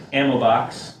plastic ammo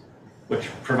box, which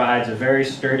provides a very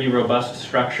sturdy, robust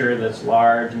structure that's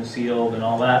large and sealed and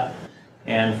all that.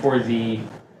 And for the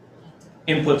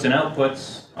inputs and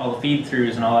outputs, all the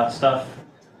feed-throughs and all that stuff,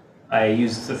 I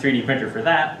used the 3D printer for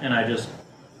that, and I just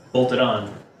bolted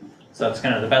on. So it's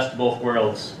kind of the best of both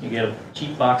worlds. You get a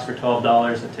cheap box for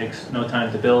 $12 that takes no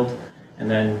time to build, and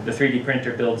then the 3D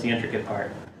printer builds the intricate part.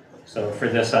 So for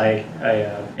this, I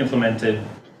implemented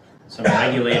some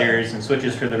regulators and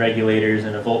switches for the regulators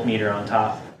and a voltmeter on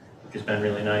top, which has been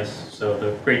really nice. So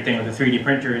the great thing with the 3D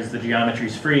printer is the geometry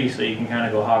is free, so you can kind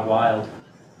of go hog wild.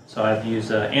 So I've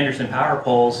used Anderson power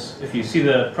poles. If you see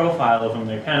the profile of them,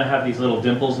 they kind of have these little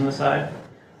dimples in the side.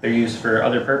 They're used for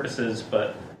other purposes,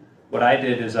 but what I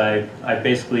did is I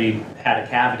basically had a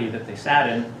cavity that they sat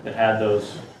in that had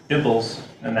those dimples,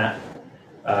 and that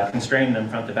constrained them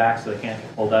front to back so they can't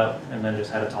get pulled out, and then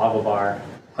just had a toggle bar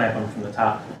clamp them from the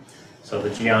top. So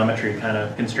the geometry kind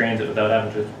of constrains it without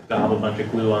having to gob a bunch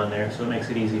of glue on there, so it makes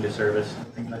it easy to service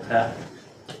and things like that.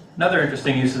 Another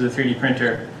interesting use of the 3D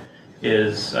printer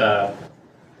is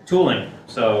tooling.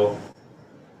 So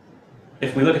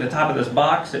if we look at the top of this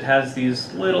box, it has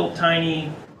these little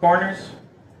tiny corners,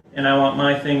 and I want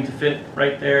my thing to fit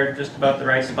right there, just about the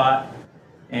right spot.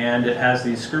 And it has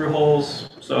these screw holes.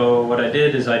 So what I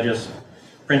did is I just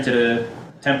printed a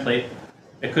template.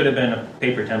 It could have been a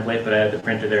paper template, but I had the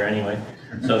printer there anyway.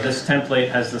 So this template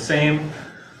has the same,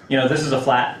 this is a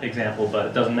flat example, but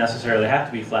it doesn't necessarily have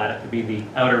to be flat. It could be the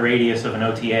outer radius of an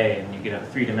OTA, and you get a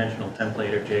three-dimensional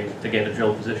template or jig to get a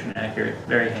drill position accurate.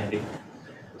 Very handy.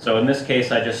 So in this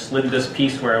case, I just slid this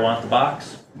piece where I want the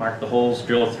box, mark the holes,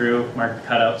 drill through, mark the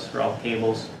cutouts for all the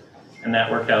cables, and that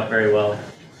worked out very well.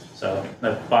 So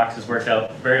the box has worked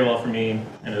out very well for me,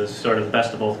 and it was sort of the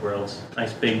best of both worlds.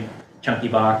 Nice big chunky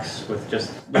box with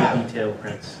just little detailed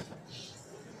prints.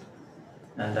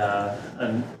 And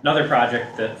another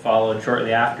project that followed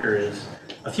shortly after is,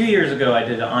 a few years ago I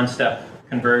did an on-step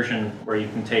conversion where you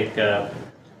can take an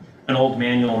old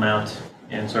manual mount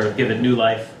and sort of give it new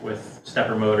life with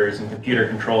stepper motors and computer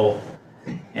control.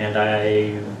 And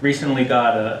I recently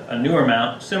got a newer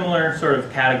mount, similar sort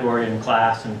of category and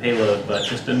class and payload, but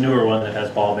just a newer one that has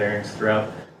ball bearings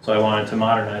throughout. So I wanted to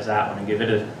modernize that one and give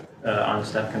it a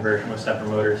on-step conversion with stepper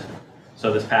motors.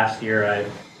 So this past year I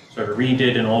sort of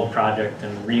redid an old project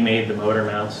and remade the motor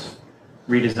mounts,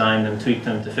 redesigned them, tweaked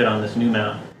them to fit on this new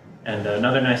mount. And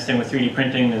another nice thing with 3D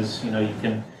printing is,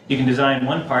 you can design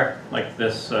one part, like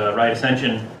this right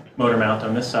ascension motor mount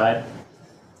on this side,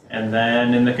 and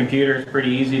then in the computer it's pretty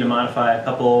easy to modify a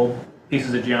couple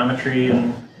pieces of geometry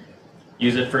and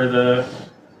use it for the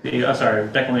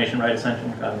declination right ascension,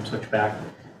 got them switched back.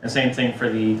 And same thing for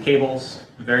the cables,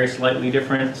 very slightly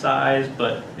different size,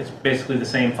 but it's basically the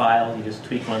same file, you just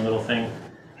tweak one little thing.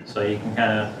 So you can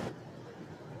kind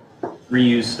of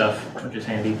reuse stuff, which is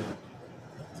handy.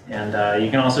 And you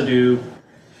can also do,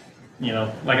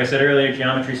 like I said earlier,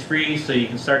 geometry's free, so you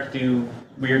can start to do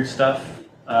weird stuff.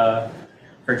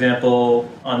 For example,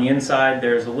 on the inside,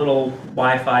 there's a little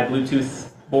Wi-Fi Bluetooth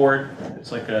board.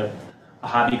 It's like a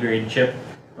hobby grade chip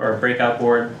or a breakout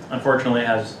board. Unfortunately, it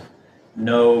has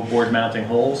no board mounting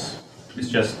holes. It's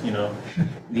just,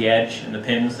 the edge and the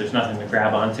pins. There's nothing to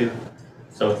grab onto.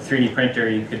 So with a 3D printer,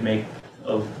 you could make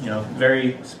a,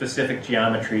 very specific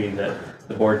geometry that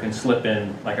the board can slip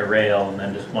in like a rail and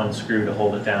then just one screw to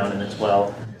hold it down and it's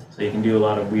well. So you can do a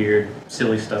lot of weird,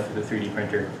 silly stuff with a 3D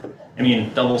printer. I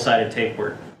mean, double-sided tape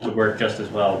would work just as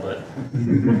well, but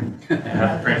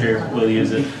half the printer will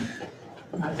use it.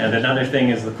 And another thing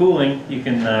is the cooling. You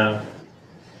can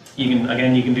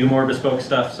do more bespoke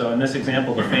stuff. So in this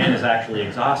example, the fan is actually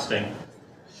exhausting,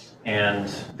 and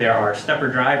there are stepper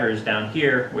drivers down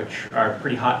here, which are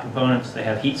pretty hot components. They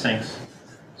have heat sinks.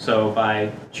 So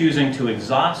by choosing to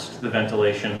exhaust the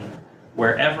ventilation,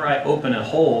 wherever I open a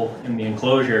hole in the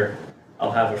enclosure,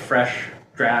 I'll have a fresh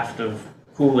draft of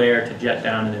cool air to jet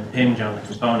down and impinge on the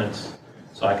components.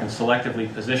 So I can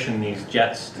selectively position these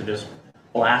jets to just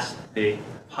blast the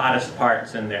hottest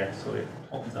parts in there. So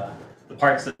the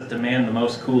parts that demand the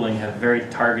most cooling have very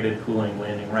targeted cooling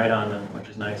landing right on them, which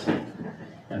is nice.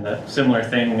 And a similar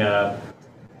thing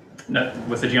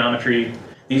with the geometry.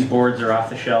 These boards are off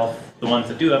the shelf. The ones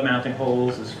that do have mounting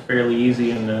holes is fairly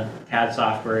easy in the CAD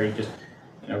software. You just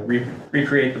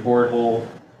recreate the board hole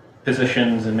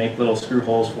positions and make little screw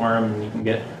holes for them, and you can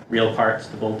get real parts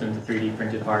to bolt into 3D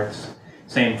printed parts.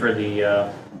 Same for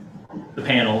the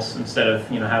panels. Instead of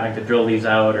having to drill these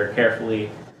out or carefully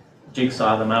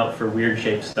jigsaw them out for weird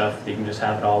shaped stuff, you can just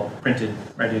have it all printed,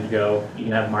 ready to go. You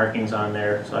can have markings on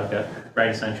there. So I've got right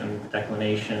ascension,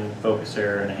 declination,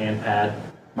 focuser, and a hand pad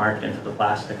marked into the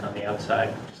plastic on the outside,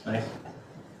 which is nice.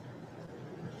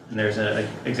 And there's an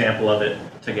example of it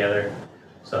together.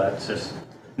 So that's just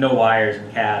no wires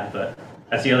in CAD, but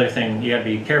that's the other thing. You gotta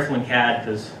be careful in CAD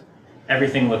because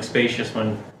everything looks spacious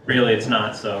when really it's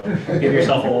not. So give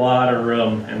yourself a lot of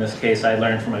room. In this case, I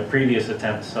learned from my previous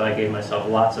attempts, so I gave myself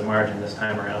lots of margin this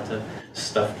time around to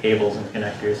stuff cables and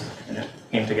connectors, and it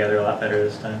came together a lot better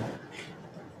this time.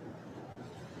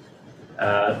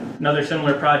 Another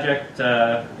similar project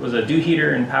was a dew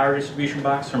heater and power distribution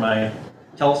box for my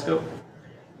telescope.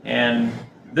 And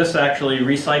this actually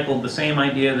recycled the same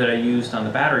idea that I used on the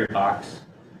battery box.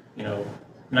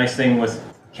 Nice thing with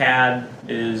CAD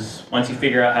is once you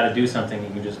figure out how to do something, you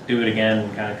can just do it again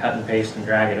and kind of cut and paste and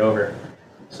drag it over.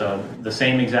 So the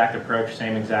same exact approach,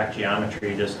 same exact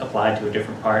geometry, just applied to a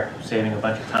different part, saving a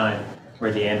bunch of time,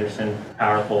 where the Anderson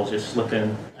power poles just slip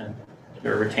in and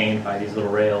they're retained by these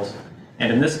little rails.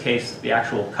 And in this case, the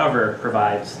actual cover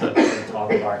provides the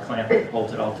toggle bar clamp that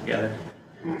holds it all together.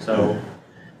 So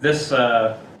this is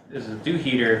a dew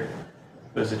heater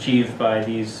was achieved by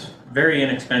these very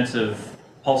inexpensive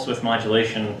pulse width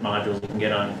modulation modules you can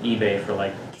get on eBay for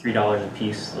like $3 a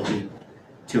piece. They'll be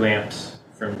 2 amps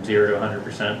from 0 to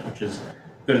 100%, which is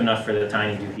good enough for the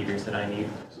tiny dew heaters that I need.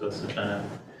 So this has been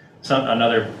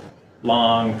another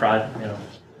long project,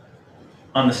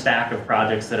 on the stack of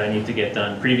projects that I need to get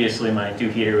done. Previously, my dew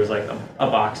heater was like a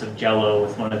box of Jello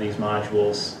with one of these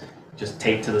modules just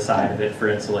taped to the side of it for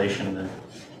insulation. And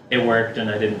it worked, and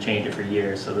I didn't change it for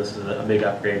years, so this is a big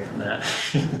upgrade from that.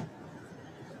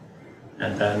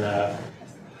 And then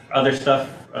other stuff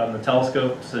on the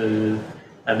telescopes,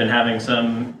 I've been having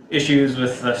some issues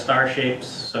with the star shapes,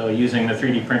 so using the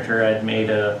 3D printer, I'd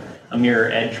made a mirror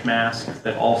edge mask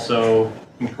that also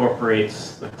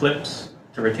incorporates the clips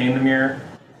to retain the mirror,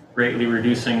 greatly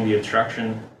reducing the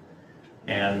obstruction.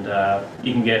 And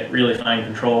you can get really fine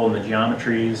control in the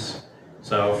geometries.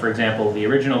 So for example, the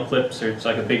original clips it's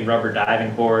like a big rubber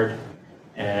diving board,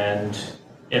 and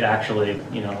it actually,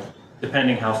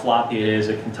 depending how floppy it is,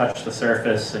 it can touch the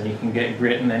surface, and you can get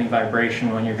grit and any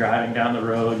vibration when you're driving down the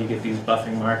road. You get these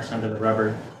buffing marks under the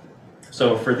rubber.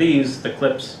 So for these, the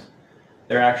clips,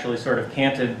 they're actually sort of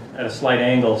canted at a slight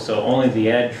angle, so only the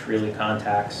edge really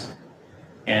contacts.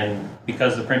 And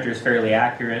because the printer is fairly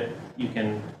accurate, you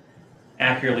can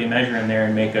accurately measure in there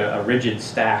and make a rigid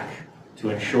stack to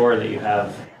ensure that you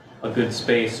have a good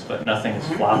space, but nothing is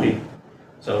floppy.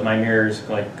 So my mirror is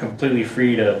like completely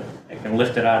free to, I can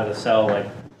lift it out of the cell like,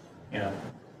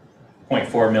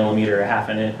 0.4 millimeter, half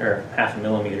a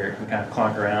millimeter. It can kind of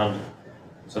clonk around.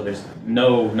 So there's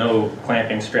no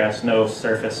clamping stress, no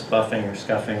surface buffing or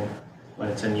scuffing when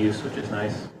it's in use, which is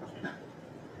nice.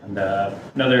 And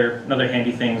another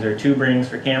handy things are tube rings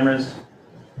for cameras.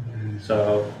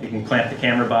 So you can clamp the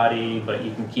camera body, but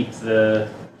you can keep the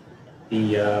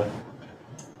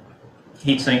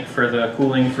heatsink for the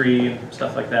cooling free,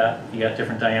 stuff like that. You got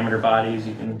different diameter bodies,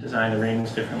 you can design the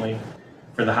rings differently.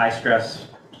 For the high stress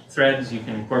threads, you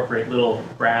can incorporate little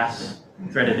brass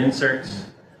threaded inserts,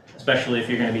 especially if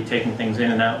you're going to be taking things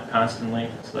in and out constantly,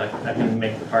 so that can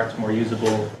make the parts more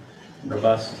usable and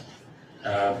robust.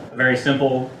 A very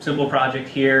simple project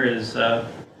here is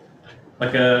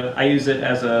I use it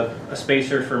as a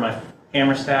spacer for my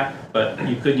camera stack, but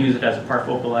you could use it as a part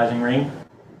focalizing ring,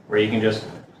 where you can just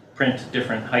print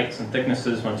different heights and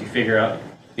thicknesses once you figure out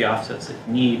the offsets that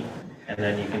you need, and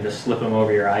then you can just slip them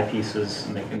over your eyepieces,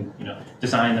 and they can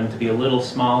design them to be a little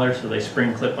smaller so they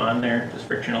spring clip on there, just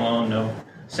friction alone, no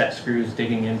set screws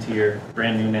digging into your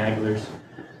brand new Naglers.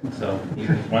 So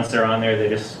once they're on there, they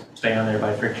just stay on there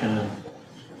by friction, and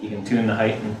you can tune the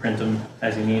height and print them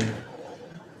as you need.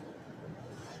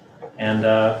 And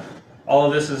all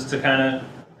of this is to kind of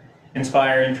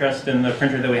inspire interest in the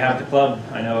printer that we have at the club.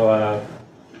 I know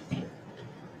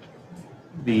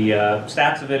the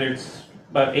stats of it's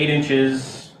about 8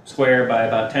 inches square by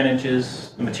about 10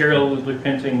 inches. The material we're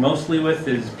printing mostly with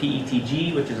is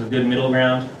PETG, which is a good middle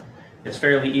ground. It's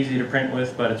fairly easy to print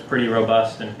with, but it's pretty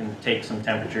robust and can take some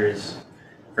temperatures.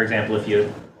 For example, if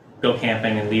you go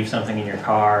camping and leave something in your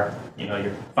car,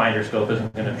 your finder scope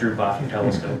isn't going to droop off your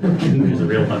telescope, which is a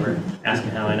real bummer. Ask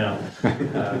me how I know.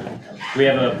 We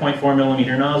have a 0.4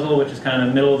 millimeter nozzle, which is kind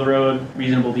of middle of the road,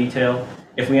 reasonable detail.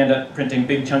 If we end up printing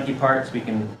big chunky parts, we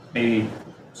can maybe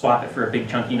swap it for a big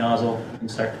chunky nozzle and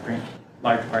start to print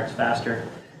large parts faster.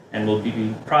 And we'll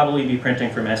probably be printing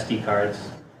from SD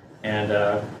cards. And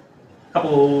a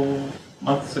couple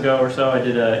months ago or so, I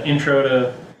did an intro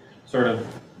to sort of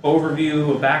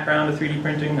overview, a background of 3D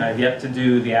printing. I've yet to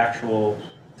do the actual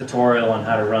tutorial on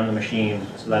how to run the machine,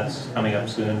 so that's coming up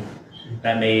soon.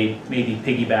 That may maybe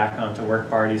piggyback onto work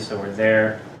parties, so we're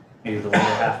there, maybe the later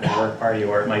half of the work party,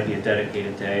 or it might be a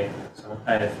dedicated day. So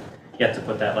I have yet to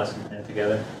put that lesson plan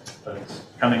together, but it's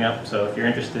coming up, so if you're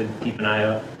interested, keep an eye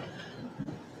out.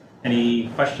 Any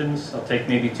questions? I'll take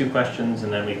maybe 2 questions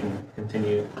and then we can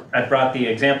continue. I brought the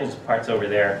examples parts over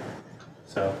there.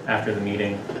 So after the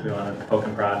meeting, if you want to poke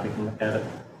and prod, we can look at it.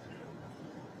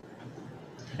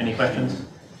 Any questions?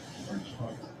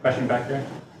 Question back there?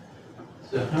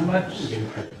 So how much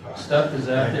stuff is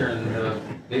out there in the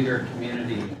bigger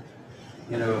community,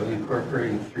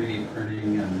 incorporating 3D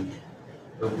printing and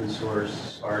open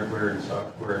source hardware and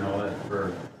software and all that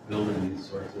for building these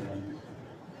sorts of things?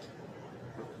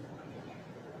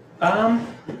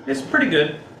 It's pretty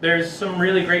good. There's some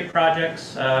really great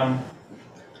projects.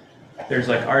 There's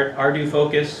like Ardu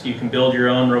Focus. You can build your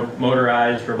own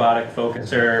motorized robotic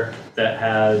focuser that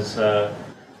has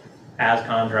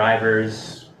ASCON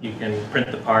drivers. You can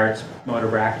print the parts, motor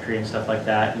bracketry and stuff like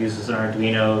that. It uses an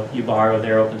Arduino. You borrow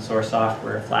their open source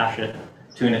software, flash it,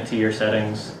 tune it to your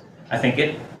settings. I think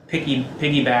it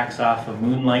piggybacks off a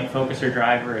Moonlight focuser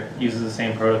driver. It uses the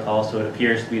same protocol, so it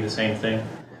appears to be the same thing.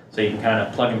 So you can kind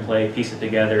of plug and play, piece it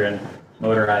together, and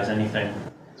motorize anything.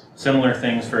 Similar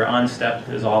things for OnStep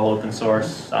is all open source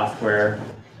software.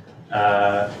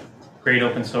 Great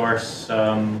open source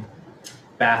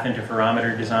bath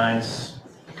interferometer designs.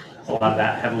 A lot of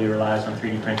that heavily relies on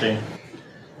 3D printing.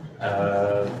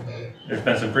 There's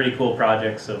been some pretty cool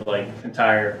projects of like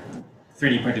entire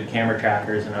 3D printed camera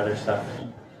trackers and other stuff.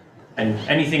 And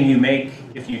anything you make,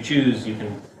 if you choose, you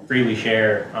can freely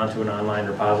share onto an online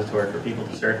repository for people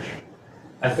to search.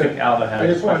 I think Alva has. I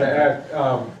just wanted to add,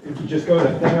 if you just go to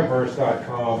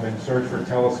thingiverse.com and search for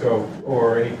telescope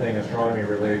or anything astronomy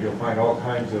related, you'll find all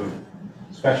kinds of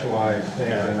specialized things.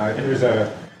 Yeah.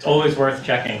 And it's always worth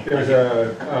checking. There's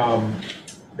a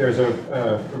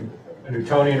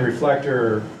Newtonian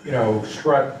reflector,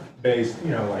 strut-based,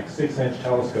 like 6-inch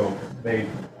telescope made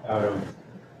out of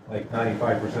like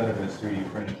 95% of its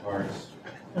 3D printed parts.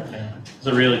 Okay.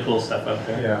 There's a really cool stuff up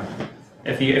there. Yeah.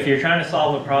 If you're trying to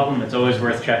solve a problem, it's always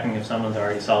worth checking if someone's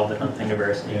already solved it on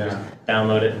Thingiverse. And you just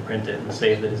download it and print it and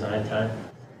save the design time.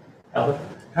 Albert?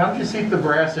 How do you see the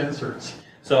brass inserts?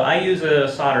 So I use a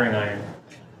soldering iron.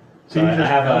 So I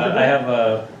have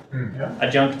a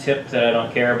junk tip that I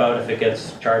don't care about if it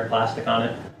gets charred plastic on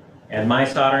it. And my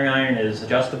soldering iron is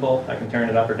adjustable. I can turn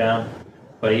it up or down.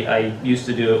 But I used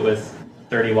to do it with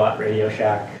 30-watt Radio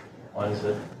Shack ones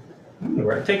that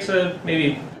it takes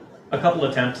maybe a couple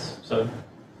attempts, so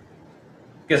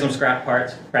get some scrap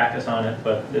parts, practice on it,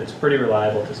 but it's pretty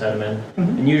reliable to set them in.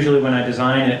 And usually when I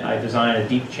design it, I design a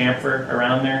deep chamfer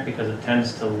around there because it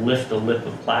tends to lift the lip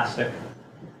of plastic.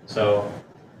 So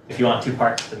if you want 2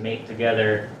 parts to mate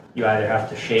together, you either have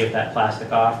to shave that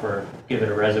plastic off or give it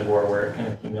a reservoir where it can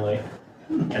accumulate.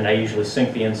 And I usually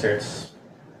sink the inserts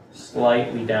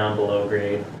slightly down below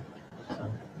grade. So,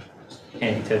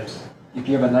 handy tips. If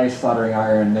you have a nice soldering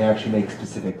iron, they actually make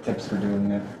specific tips for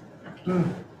doing it.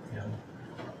 Yeah.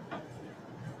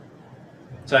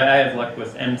 So I have luck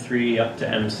with M3 up to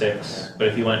M6, but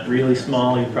if you went really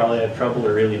small, you'd probably have trouble,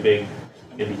 or really big,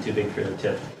 it'd be too big for the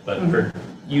tip. But for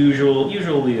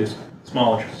usually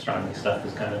small astronomy stuff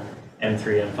is kind of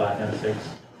M3, M5,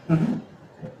 M6.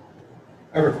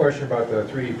 I have a question about the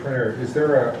 3D printer. Is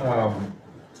there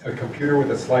a computer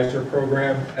with a slicer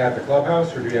program at the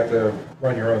clubhouse, or do you have to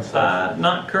run your own stuff?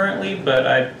 Not currently, but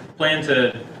I plan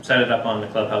to set it up on the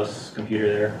clubhouse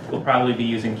computer there. We'll probably be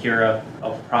using Cura.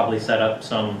 I'll probably set up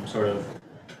some sort of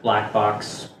black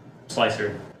box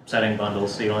slicer setting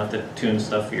bundles, so you don't have to tune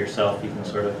stuff for yourself. You can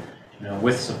sort of,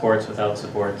 with supports, without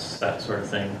supports, that sort of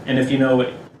thing. And if you know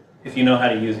how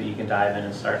to use it, you can dive in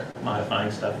and start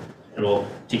modifying stuff. It will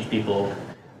teach people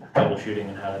troubleshooting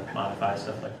and how to modify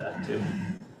stuff like that too.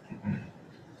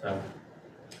 So,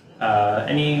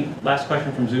 any last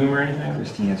question from Zoom or anything?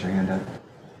 Christine has her hand up.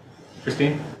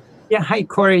 Christine? Yeah, hi,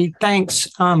 Corey. Thanks.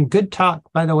 Good talk,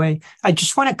 by the way. I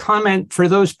just want to comment for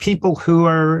those people who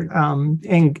are,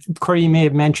 and Corey, you may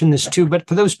have mentioned this too, but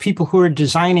for those people who are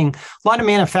designing, a lot of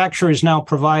manufacturers now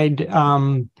provide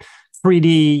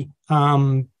 3D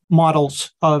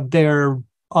models of their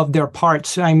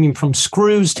parts. I mean, from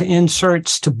screws to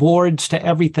inserts to boards to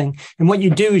everything. And what you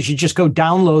do is you just go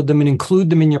download them and include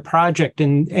them in your project,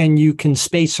 and you can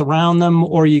space around them,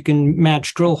 or you can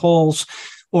match drill holes,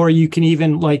 or you can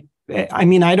even I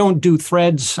mean, I don't do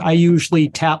threads. I usually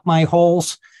tap my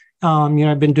holes.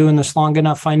 I've been doing this long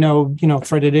enough. I know,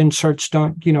 threaded inserts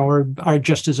don't, are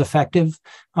just as effective.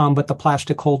 But the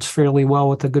plastic holds fairly well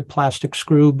with a good plastic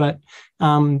screw. But,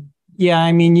 yeah,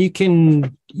 I mean, you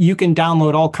can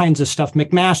download all kinds of stuff.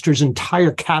 McMaster's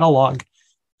entire catalog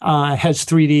has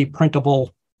 3D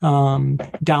printable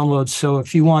downloads. So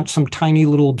if you want some tiny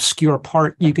little obscure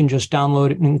part, you can just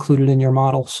download it and include it in your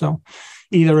model. So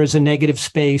either as a negative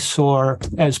space or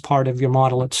as part of your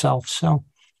model itself. So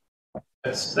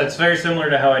that's very similar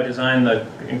to how I designed the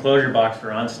enclosure box for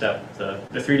OnStep.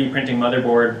 The 3D printing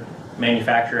motherboard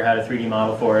manufacturer had a 3D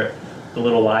model for it. The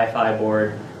little Wi-Fi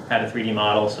board had a 3D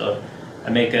model. So I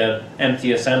make a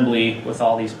empty assembly with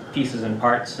all these pieces and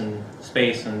parts and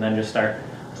space, and then just start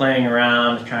playing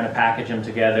around, trying to package them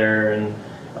together. And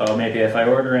maybe if I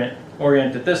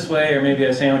orient it this way, or maybe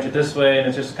I sandwich it this way, and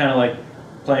it's just kind of like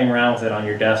playing around with it on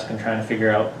your desk and trying to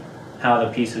figure out how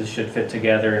the pieces should fit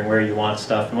together and where you want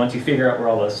stuff. And once you figure out where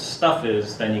all the stuff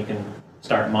is, then you can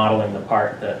start modeling the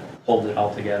part that holds it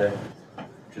all together,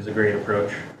 which is a great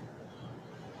approach.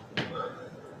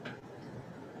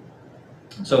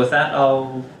 So with that,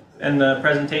 I'll end the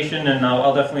presentation, and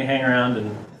I'll definitely hang around,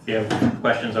 and if you have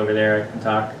questions over there, I can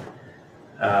talk.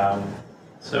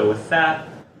 So with that,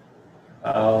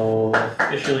 I'll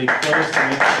officially close the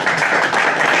meeting.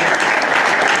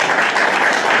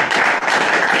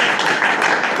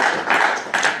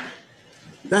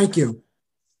 Thank you.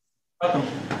 Welcome.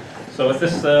 So with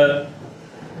this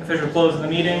official close of the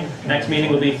meeting, next meeting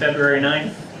will be February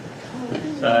 9th.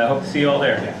 So I hope to see you all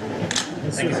there.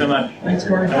 Thank you so much. Thanks,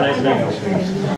 Corey. Have a nice night.